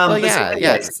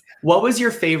 Yes. What was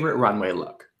your favorite runway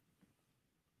look?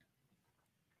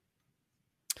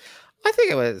 I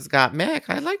think it was Gottmik.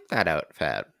 I liked that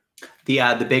outfit.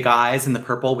 The big eyes and the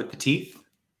purple with the teeth.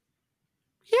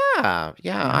 Yeah.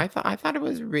 I thought it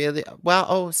was really well.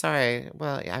 Oh, sorry.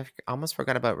 Well, I almost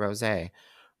forgot about Rosé.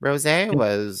 Rosé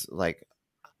was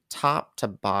top to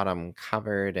bottom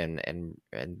covered and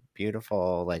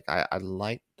beautiful. Like I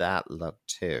like that look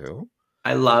too.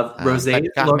 I love Rosé's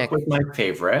look was my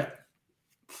favorite,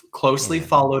 closely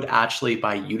followed actually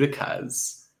by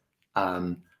Utica's.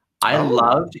 I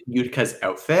loved Utica's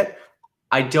outfit.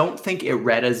 I don't think it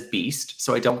read as Beast,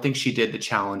 so I don't think she did the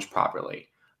challenge properly.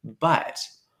 But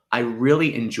I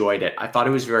really enjoyed it. I thought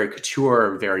it was very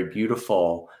couture, very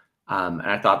beautiful, and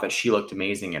I thought that she looked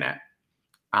amazing in it.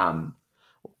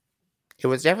 It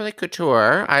was definitely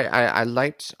couture. I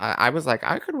liked. I was like,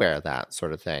 I could wear that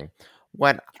sort of thing.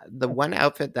 The one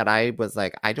outfit that I was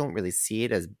like, I don't really see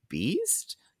it as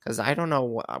Beast. Because I don't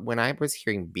know, when I was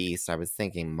hearing Beast, I was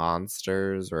thinking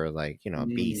monsters or like,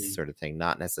 beast sort of thing,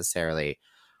 not necessarily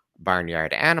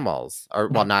barnyard animals, or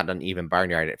well, not even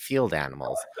barnyard field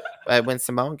animals. But when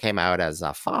Simone came out as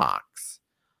a fox,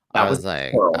 I was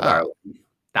like, oh.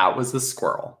 That was a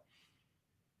squirrel.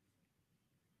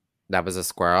 That was a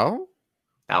squirrel?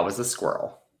 That was a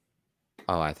squirrel.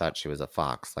 Oh, I thought she was a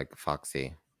fox, like the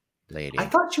foxy lady. I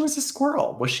thought she was a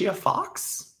squirrel. Was she a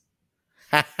fox?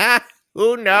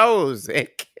 Who knows?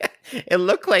 It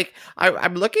looked like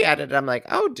I'm looking at it and I'm like,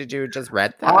 oh, did you just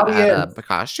read that? Audience,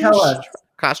 costume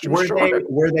store?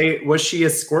 Was she a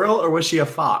squirrel or was she a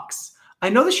fox? I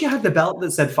know that she had the belt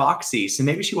that said Foxy, so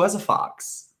maybe she was a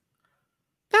fox.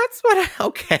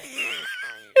 Okay.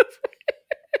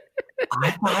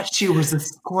 I thought she was a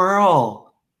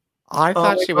squirrel. I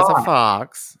thought she was a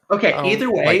fox. Okay, either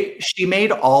way, she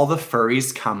made all the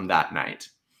furries come that night.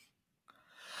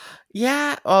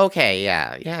 Yeah. Okay.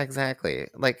 Yeah. Yeah. Exactly.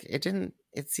 Like it didn't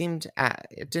seem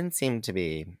to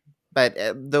be, but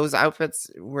those outfits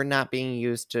were not being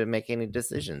used to make any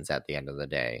decisions at the end of the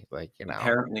day. Like,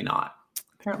 Apparently not.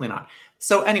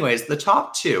 So anyways, the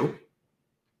top two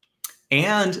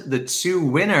and the two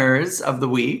winners of the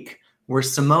week were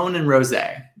Simone and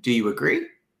Rosé. Do you agree?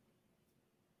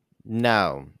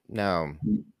 No.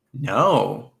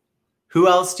 Who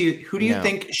else do you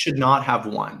think should not have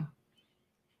won?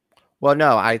 Well,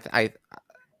 no,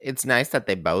 it's nice that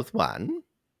they both won,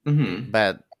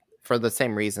 but for the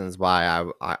same reasons why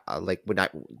I like when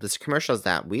the commercials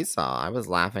that we saw, I was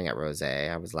laughing at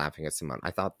Rosé, I was laughing at Simone. I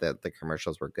thought that the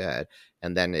commercials were good,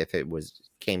 and then if it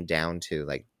came down to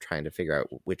like trying to figure out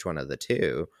which one of the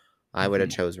two, I would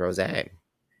have chose Rosé.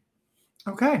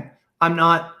 Okay, I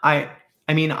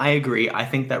mean, I agree. I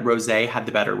think that Rosé had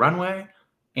the better runway,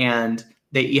 and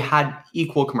they had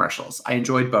equal commercials. I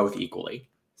enjoyed both equally.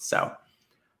 So,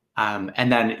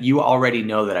 and then you already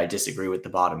know that I disagree with the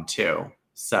bottom two.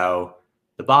 So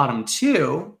the bottom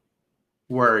two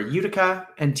were Utica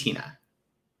and Tina.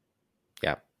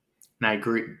 Yeah. And I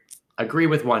agree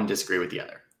with one, disagree with the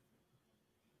other.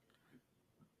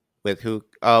 With who?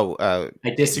 Oh, I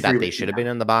disagree. That they should have been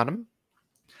in the bottom?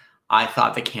 I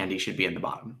thought that Candy should be in the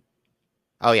bottom.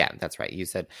 Oh, yeah, that's right. You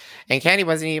said, and Candy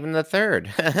wasn't even the third.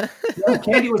 No,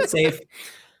 Candy was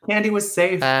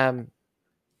safe.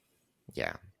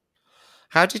 Yeah.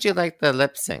 How did you like the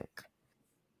lip sync?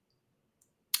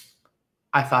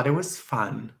 I thought it was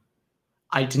fun.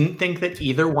 I didn't think that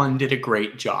either one did a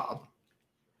great job.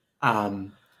 I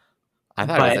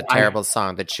thought it was a terrible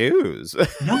song to choose.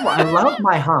 No, I love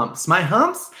my humps. My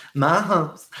humps, my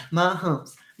humps, my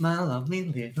humps, my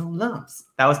lovely little lumps.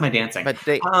 That was my dancing. But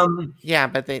they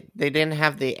didn't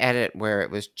have the edit where it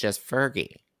was just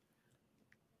Fergie.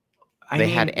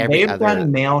 They've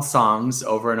done male songs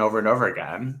over and over and over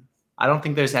again. I don't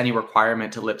think there's any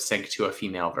requirement to lip sync to a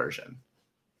female version.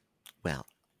 Well,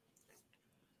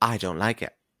 I don't like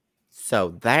it.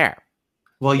 So there.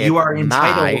 Well, you are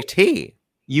entitled.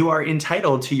 You are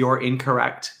entitled to your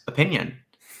incorrect opinion.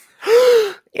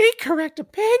 Incorrect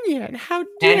opinion? How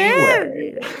dare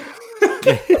you?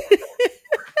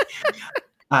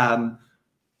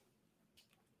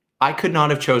 I could not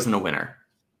have chosen a winner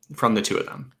from the two of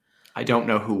them. I don't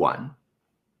know who won.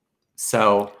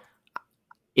 So,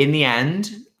 in the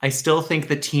end, I still think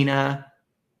that Tina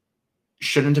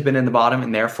shouldn't have been in the bottom,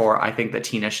 and therefore I think that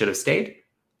Tina should have stayed.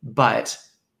 But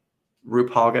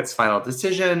RuPaul gets final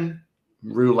decision.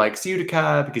 Ru likes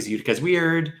Utica because Utica's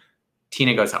weird.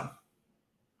 Tina goes home.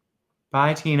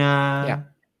 Bye, Tina. Yeah.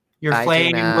 Your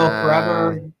flame will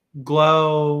forever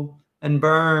glow and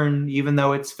burn, even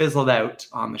though it's fizzled out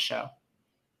on the show.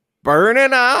 Burn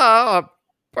it up.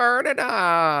 Burn it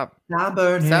up. Not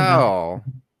burning. So,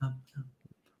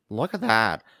 look at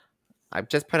that. I've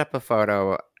just put up a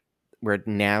photo. We're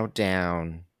now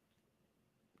down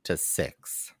to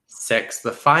 6. 6.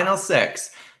 The final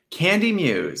 6. Candy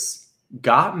Muse,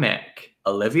 Gottmik,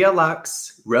 Olivia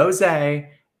Lux, Rosé,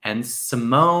 and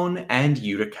Simone and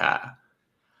Utica.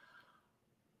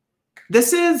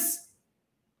 This is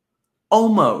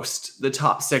almost the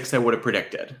top 6 I would have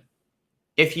predicted.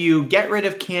 If you get rid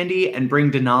of Kandi and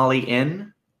bring Denali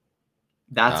in,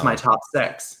 that's my top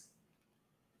 6.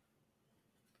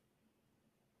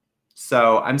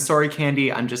 So I'm sorry,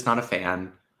 Kandi. I'm just not a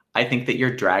fan. I think that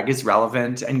your drag is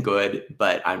relevant and good,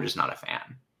 but I'm just not a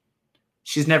fan.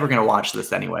 She's never going to watch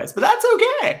this anyways, but that's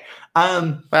okay.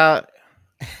 Well,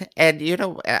 and you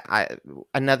know,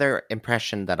 another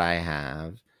impression that I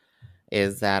have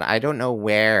is that I don't know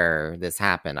where this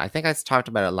happened. I think I talked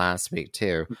about it last week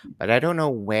too, but I don't know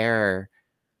where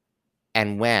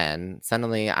and when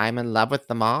suddenly I'm in love with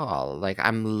them all. Like,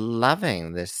 I'm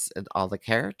loving all the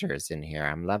characters in here.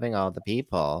 I'm loving all the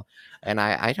people, and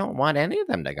I don't want any of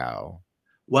them to go.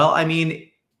 Well, I mean,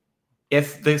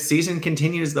 if the season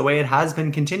continues the way it has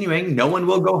been continuing, no one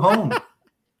will go home.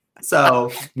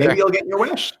 So maybe you'll get your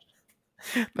wish.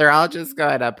 They're all just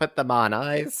going to put them on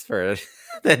ice for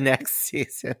the next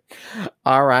season.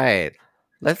 All right.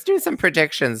 Let's do some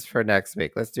predictions for next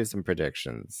week. Let's do some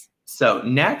predictions. So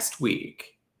next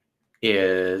week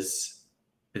is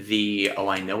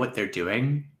I know what they're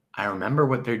doing. I remember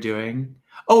what they're doing.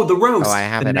 Oh, the roast. Oh, I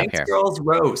have the it Nice up here. Girls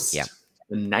roast. Yeah.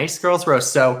 The Nice Girls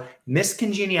roast. So Miss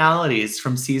Congenialities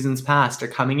from seasons past are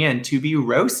coming in to be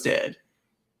roasted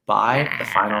by the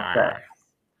final 6.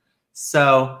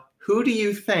 So who do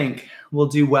you think will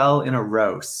do well in a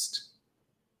roast?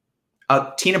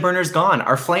 Tina Burner's gone.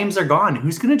 Our flames are gone.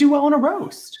 Who's going to do well in a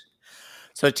roast?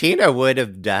 So Tina would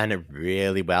have done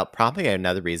really well. Probably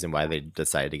another reason why they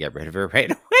decided to get rid of her right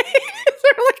away.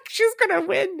 They're like, she's going to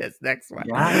win this next one.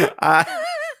 Yeah.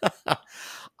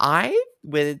 I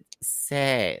would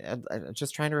say, I'm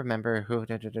just trying to remember who.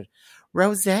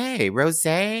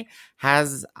 Rosé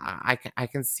has, I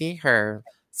can see her.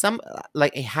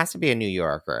 It has to be a New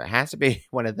Yorker. It has to be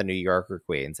one of the New Yorker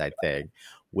queens, I think,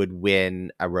 would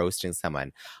win a roasting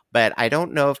someone. But I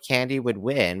don't know if Kandi would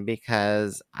win,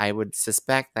 because I would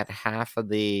suspect that half of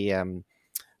the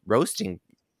roasting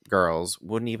girls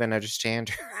wouldn't even understand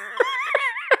her.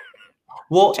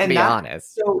 Well, to be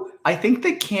honest. So I think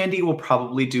that Kandi will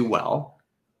probably do well,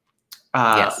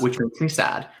 which makes me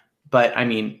sad. But I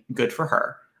mean, good for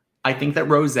her. I think that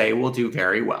Rosé will do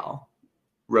very well.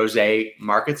 Rosé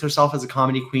markets herself as a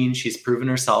comedy queen. She's proven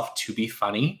herself to be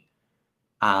funny.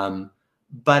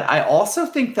 But I also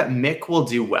think that Mick will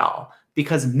do well,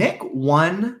 because Mick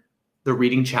won the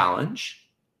reading challenge.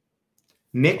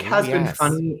 Mick has been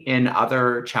funny in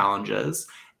other challenges.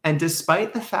 And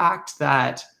despite the fact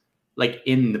that, like,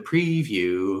 in the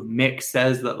preview, Mick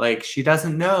says that, like, she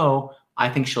doesn't know, I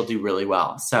think she'll do really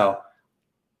well. So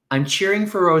I'm cheering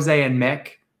for Rosé and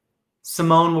Mick.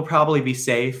 Simone will probably be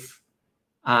safe.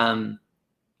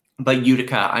 But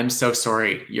Utica, I'm so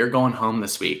sorry. You're going home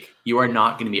this week. You are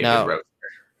not going to be a good roaster.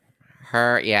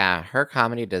 Her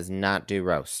comedy does not do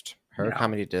roast.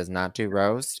 Comedy does not do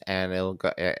roast, and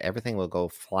everything will go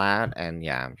flat. And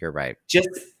yeah, you're right.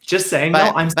 Just saying, though,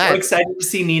 I'm so excited to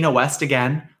see Nina West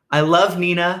again. I love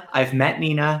Nina. I've met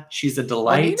Nina. She's a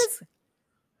delight.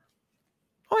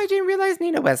 I didn't realize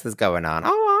Nina West was going on.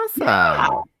 Oh,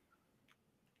 awesome.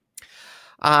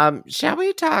 Yeah. Shall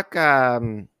we talk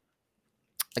gossip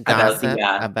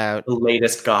about the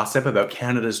latest gossip about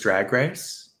Canada's Drag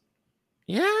Race?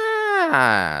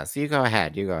 Yeah. So you go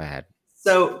ahead.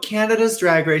 So Canada's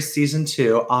Drag Race Season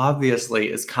 2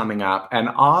 obviously is coming up, and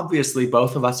obviously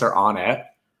both of us are on it.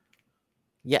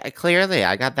 Yeah, clearly.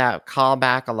 I got that call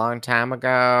back a long time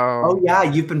ago. Oh, yeah.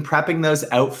 You've been prepping those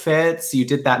outfits. You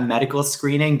did that medical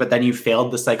screening, but then you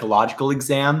failed the psychological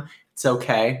exam. It's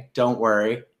okay. Don't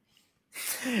worry.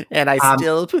 And I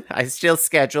still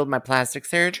scheduled my plastic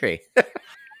surgery.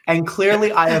 And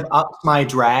clearly I have upped my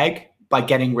drag by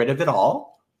getting rid of it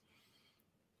all.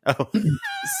 Oh.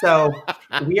 So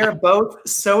we are both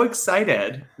so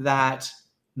excited that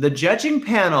the judging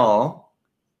panel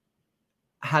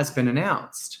has been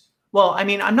announced. Well, I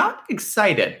mean, I'm not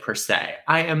excited per se.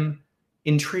 I am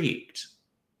intrigued.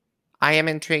 I am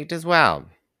intrigued as well.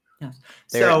 Yes.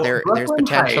 There's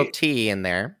potential tea in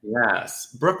there.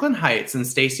 Yes. Brooklyn Heights and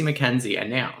Stacey McKenzie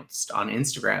announced on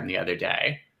Instagram the other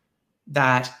day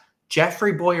that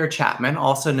Jeffrey Boyer Chapman,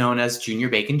 also known as Junior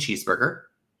Bacon Cheeseburger,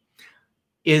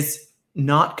 is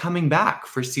not coming back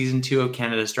for Season 2 of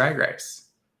Canada's Drag Race.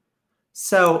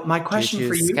 So my question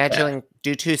for you,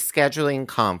 due to scheduling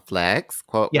conflicts,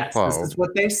 quote, yes, quote. This is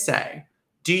what they say.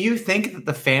 Do you think that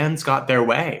the fans got their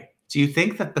way? Do you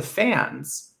think that the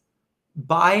fans,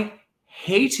 by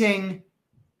hating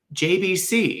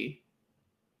JBC,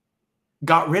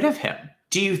 got rid of him?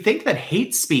 Do you think that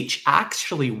hate speech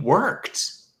actually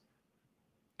worked?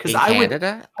 Because I would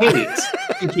hate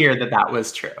to hear that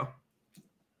was true.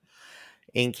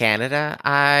 in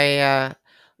Canada.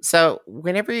 So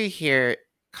whenever you hear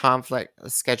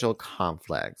schedule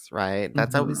conflicts, right?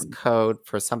 That's always Mhm. code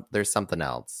for there's something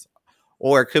else.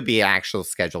 Or it could be actual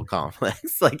schedule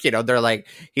conflicts. Like, they're like,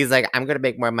 he's like, I'm going to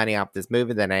make more money off this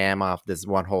movie than I am off this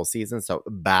one whole season. So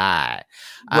bye.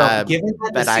 Well, given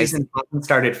that the But season hasn't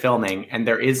started filming and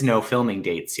there is no filming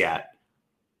dates yet,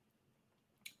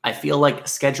 I feel like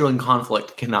scheduling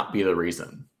conflict cannot be the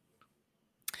reason.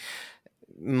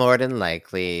 More than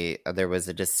likely, there was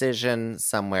a decision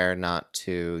somewhere not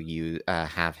to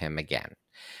have him again.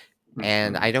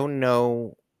 And I don't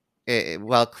know.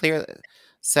 Well, clearly.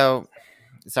 So,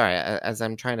 sorry, as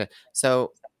I'm trying to.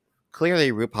 So,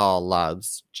 clearly, RuPaul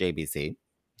loves JBC.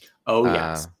 Oh,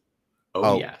 yes.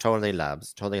 Yes. Totally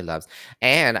loves.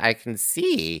 And I can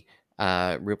see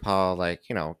RuPaul, like,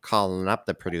 calling up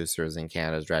the producers in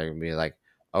Canada's Drag and be like,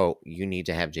 oh, you need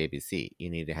to have JBC. You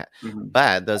need to have. Mm-hmm.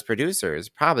 But those producers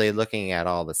probably looking at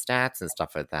all the stats and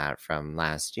stuff like that from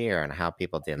last year and how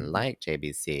people didn't like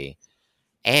JBC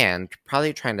and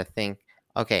probably trying to think,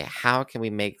 okay, how can we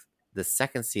make the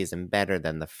second season better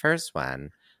than the first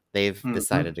one? They've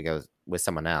decided to go with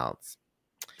someone else.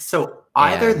 So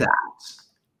either that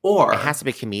or it has to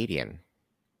be a comedian.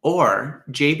 Or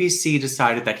JBC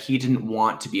decided that he didn't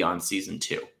want to be on season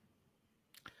 2.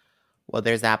 Well,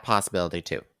 there's that possibility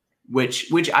too. Which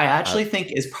I actually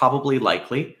think is probably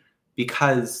likely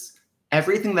because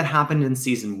everything that happened in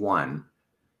season 1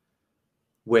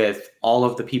 with all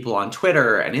of the people on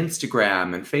Twitter and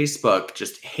Instagram and Facebook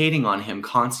just hating on him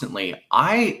constantly,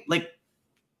 I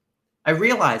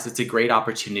realize it's a great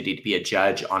opportunity to be a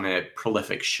judge on a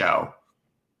prolific show.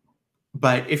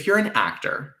 But if you're an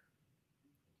actor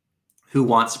who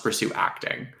wants to pursue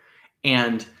acting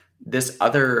and this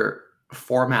other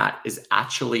format is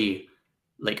actually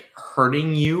like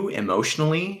hurting you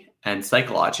emotionally and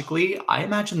psychologically, I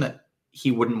imagine that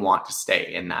he wouldn't want to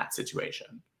stay in that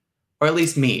situation. Or at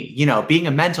least me, being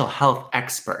a mental health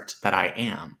expert that I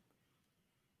am.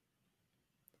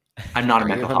 I'm not a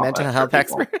mental health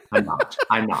expert. I'm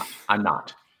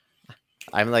not.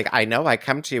 I'm like, I know I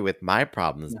come to you with my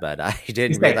problems, but I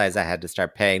didn't realize I had to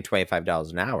start paying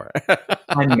 $25 an hour.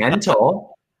 I'm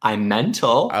mental.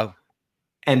 Oh.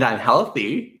 And I'm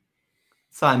healthy.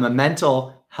 So I'm a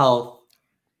mental health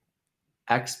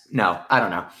No, I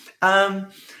don't know.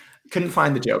 Couldn't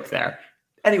find the joke there.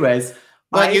 Anyways.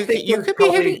 Well, you could be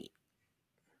hitting...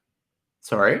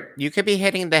 Sorry? You could be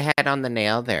hitting the head on the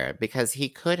nail there because he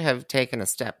could have taken a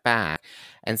step back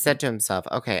and said to himself,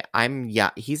 okay,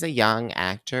 he's a young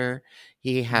actor.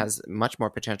 He has much more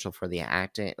potential for the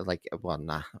acting.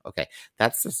 Okay,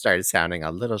 that's started sounding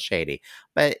a little shady.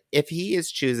 But if he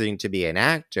is choosing to be an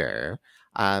actor,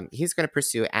 he's going to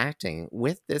pursue acting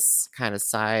with this kind of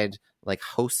side, like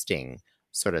hosting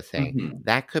sort of thing. Mm-hmm.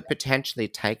 That could potentially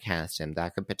typecast him.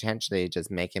 That could potentially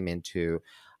just make him into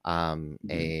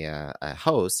a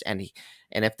host, and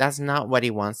if that's not what he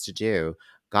wants to do,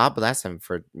 God bless him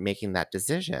for making that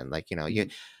decision. Like,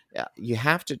 you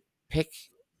have to pick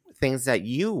things that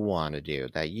you want to do,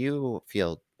 that you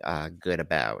feel good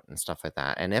about and stuff like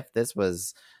that. And if this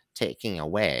was taking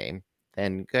away,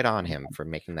 then good on him for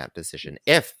making that decision.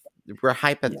 If we're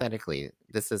hypothetically,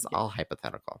 this is all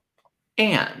hypothetical.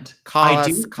 And call us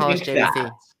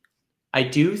JBC. I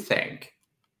do think,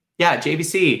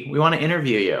 JBC, we want to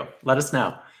interview you. Let us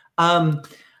know.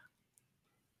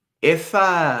 If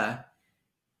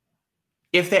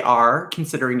they are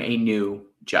considering a new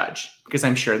judge, because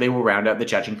I'm sure they will round out the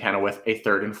judging panel with a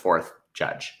third and fourth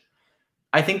judge,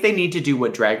 I think they need to do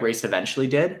what Drag Race eventually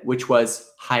did, which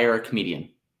was hire a comedian.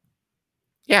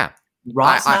 Yeah.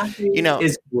 Ross Matthews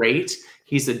is great.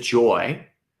 He's a joy,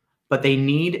 but they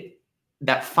need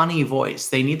that funny voice.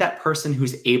 They need that person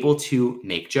who's able to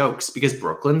make jokes, because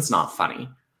Brooklyn's not funny.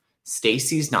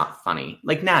 Stacey's not funny.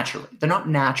 Like, naturally. They're not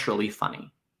naturally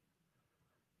funny.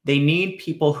 They need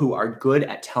people who are good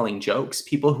at telling jokes,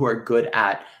 people who are good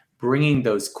at bringing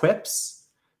those quips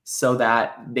so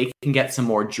that they can get some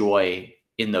more joy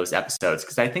in those episodes.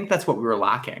 Because I think that's what we were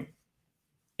lacking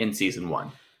in season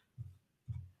 1.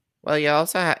 Well, you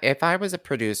also if I was a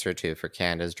producer too for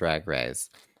Canada's Drag Race,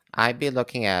 I'd be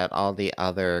looking at all the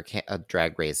other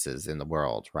drag races in the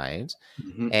world, right?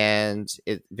 Mm-hmm. And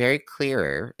it's very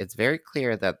clear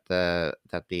that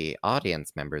the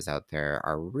audience members out there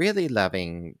are really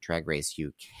loving Drag Race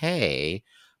UK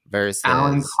versus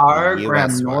Alan Carr, the Graham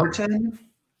US Norton.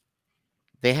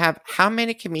 They have, how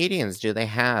many comedians do they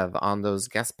have on those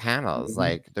guest panels? Mm-hmm.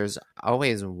 Like, there's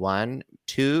always 1,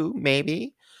 2,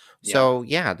 maybe. Yeah. So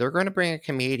they're going to bring a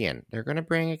comedian. They're going to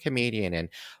bring a comedian in.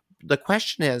 The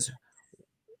question is,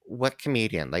 what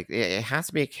comedian? Like it has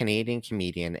to be a Canadian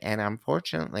comedian, and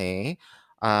unfortunately,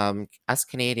 us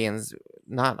Canadians,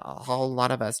 not a whole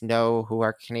lot of us know who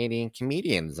our Canadian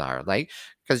comedians are. Like,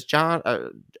 because John,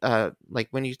 like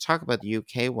when you talk about the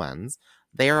UK ones,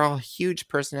 they are all huge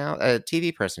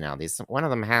TV personalities. One of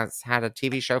them has had a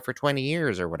TV show for 20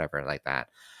 years or whatever like that.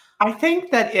 I think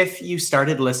that if you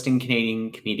started listing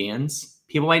Canadian comedians,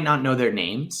 people might not know their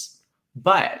names,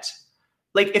 but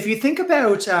like if you think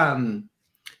about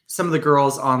some of the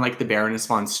girls on like the Baroness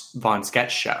von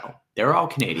Sketch show, they're all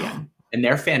Canadian and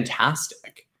they're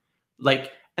fantastic.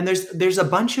 Like, and there's a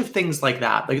bunch of things like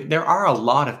that. Like there are a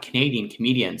lot of Canadian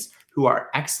comedians who are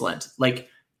excellent. Like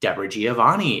Deborah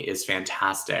Giovanni is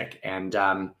fantastic, and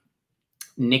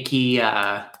Nikki,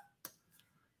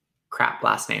 crap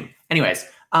last name. Anyways.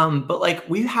 But like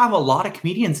we have a lot of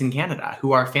comedians in Canada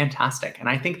who are fantastic. And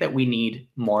I think that we need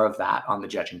more of that on the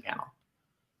judging panel.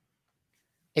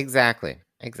 Exactly.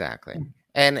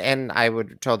 And I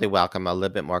would totally welcome a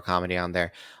little bit more comedy on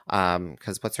there.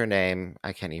 Because what's her name?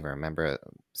 I can't even remember.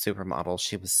 Supermodel.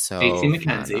 She was so Stacey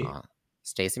McKenzie.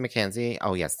 Stacey McKenzie.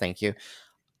 Oh yes, thank you.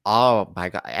 Oh my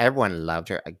God, everyone loved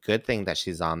her. A good thing that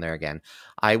she's on there again.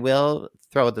 I will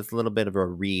throw this little bit of a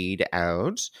read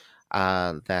out.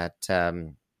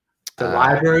 The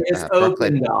library is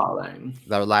open, darling.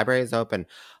 The library is open.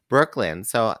 Brooklyn.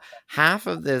 So half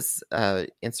of this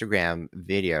Instagram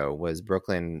video was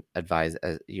Brooklyn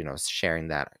sharing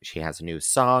that she has a new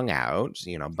song out,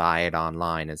 buy it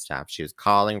online and stuff. She was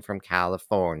calling from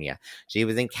California. She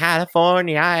was in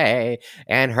California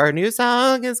and her new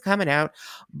song is coming out.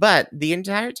 But the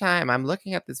entire time I'm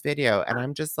looking at this video and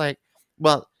I'm just like,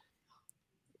 well,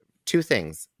 two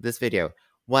things. This video.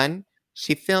 One,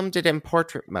 she filmed it in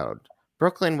portrait mode.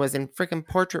 Brooklyn was in freaking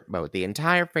portrait mode the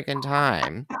entire freaking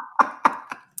time.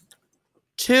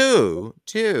 Two,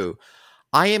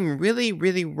 I am really,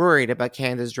 really worried about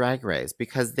Canada's Drag Race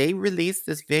because they released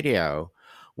this video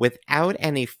without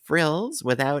any frills,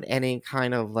 without any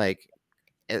kind of like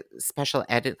special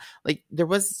edit. Like there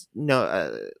was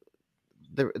no,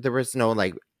 there was no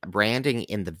like branding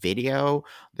in the video.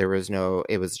 There was no,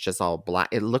 it was just all black.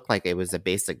 It looked like it was a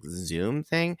basic Zoom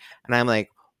thing. And I'm like,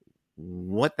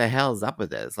 what the hell is up with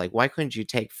this? Like, why couldn't you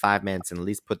take 5 minutes and at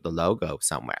least put the logo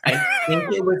somewhere? I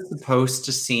think it was supposed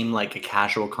to seem like a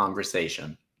casual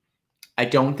conversation. I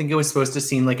don't think it was supposed to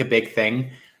seem like a big thing.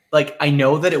 Like, I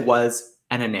know that it was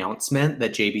an announcement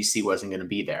that JBC wasn't going to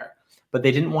be there, but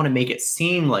they didn't want to make it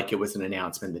seem like it was an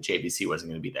announcement that JBC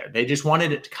wasn't going to be there. They just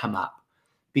wanted it to come up.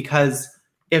 Because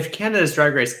if Canada's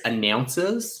Drag Race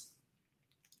announces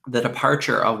the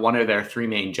departure of one of their 3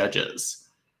 main judges,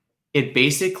 it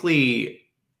basically,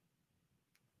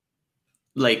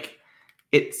 like,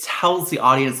 it tells the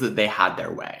audience that they had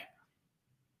their way.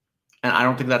 And I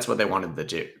don't think that's what they wanted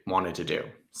to do.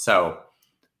 So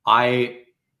I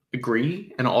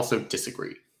agree and also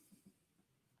disagree.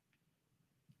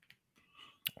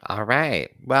 All right.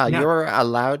 Well, you're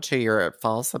allowed to your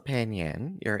false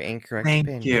opinion, your incorrect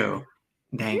opinion.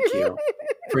 Thank you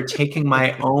for taking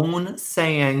my own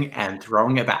saying and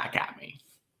throwing it back at me.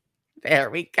 There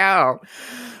we go.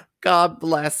 God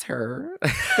bless her.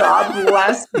 God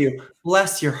bless you.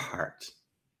 Bless your heart.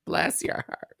 Bless your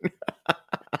heart.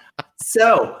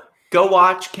 So go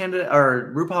watch Canada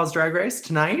or RuPaul's Drag Race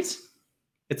tonight.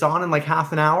 It's on in like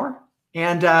half an hour.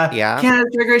 And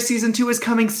Canada's Drag Race season 2 is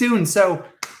coming soon. So,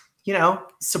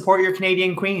 support your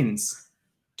Canadian queens.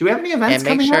 Do we have any events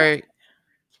coming up?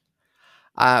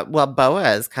 Well,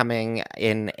 BOA is coming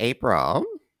in April.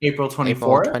 April 24th.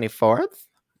 April 24th.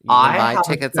 You can buy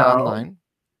tickets online.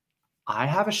 I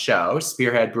have a show,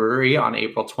 Spearhead Brewery, on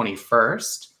April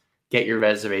 21st. Get your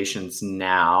reservations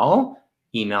now.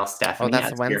 Email Stephanie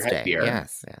at Spearhead Beer.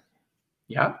 Yes.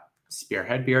 Yeah.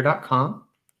 Spearheadbeer.com.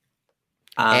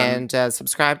 And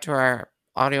subscribe to our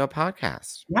audio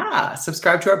podcast. Yeah.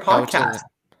 Subscribe to our podcast.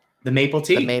 The Maple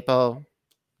Tea. The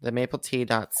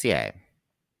mapletea.ca.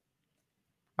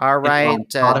 All right,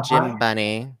 Jim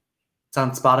Bunny. It's on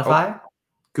Spotify,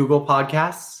 Google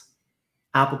Podcasts,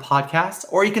 Apple Podcasts,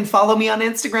 or you can follow me on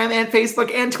Instagram and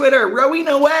Facebook and Twitter.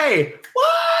 Rowena Way.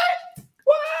 What?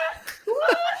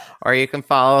 Or you can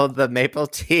follow the Maple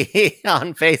Tea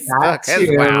on Facebook as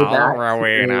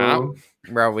well.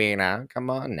 Rowena. Come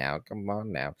on now.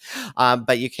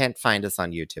 But you can't find us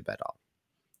on YouTube at all.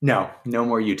 No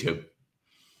more YouTube.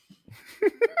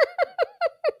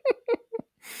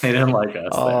 They don't like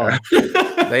us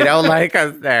there. They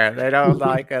don't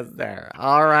like us there.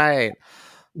 All right.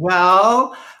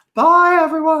 Well, bye,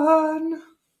 everyone.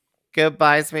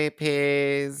 Goodbye, sweet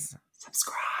peas.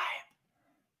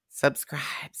 Subscribe.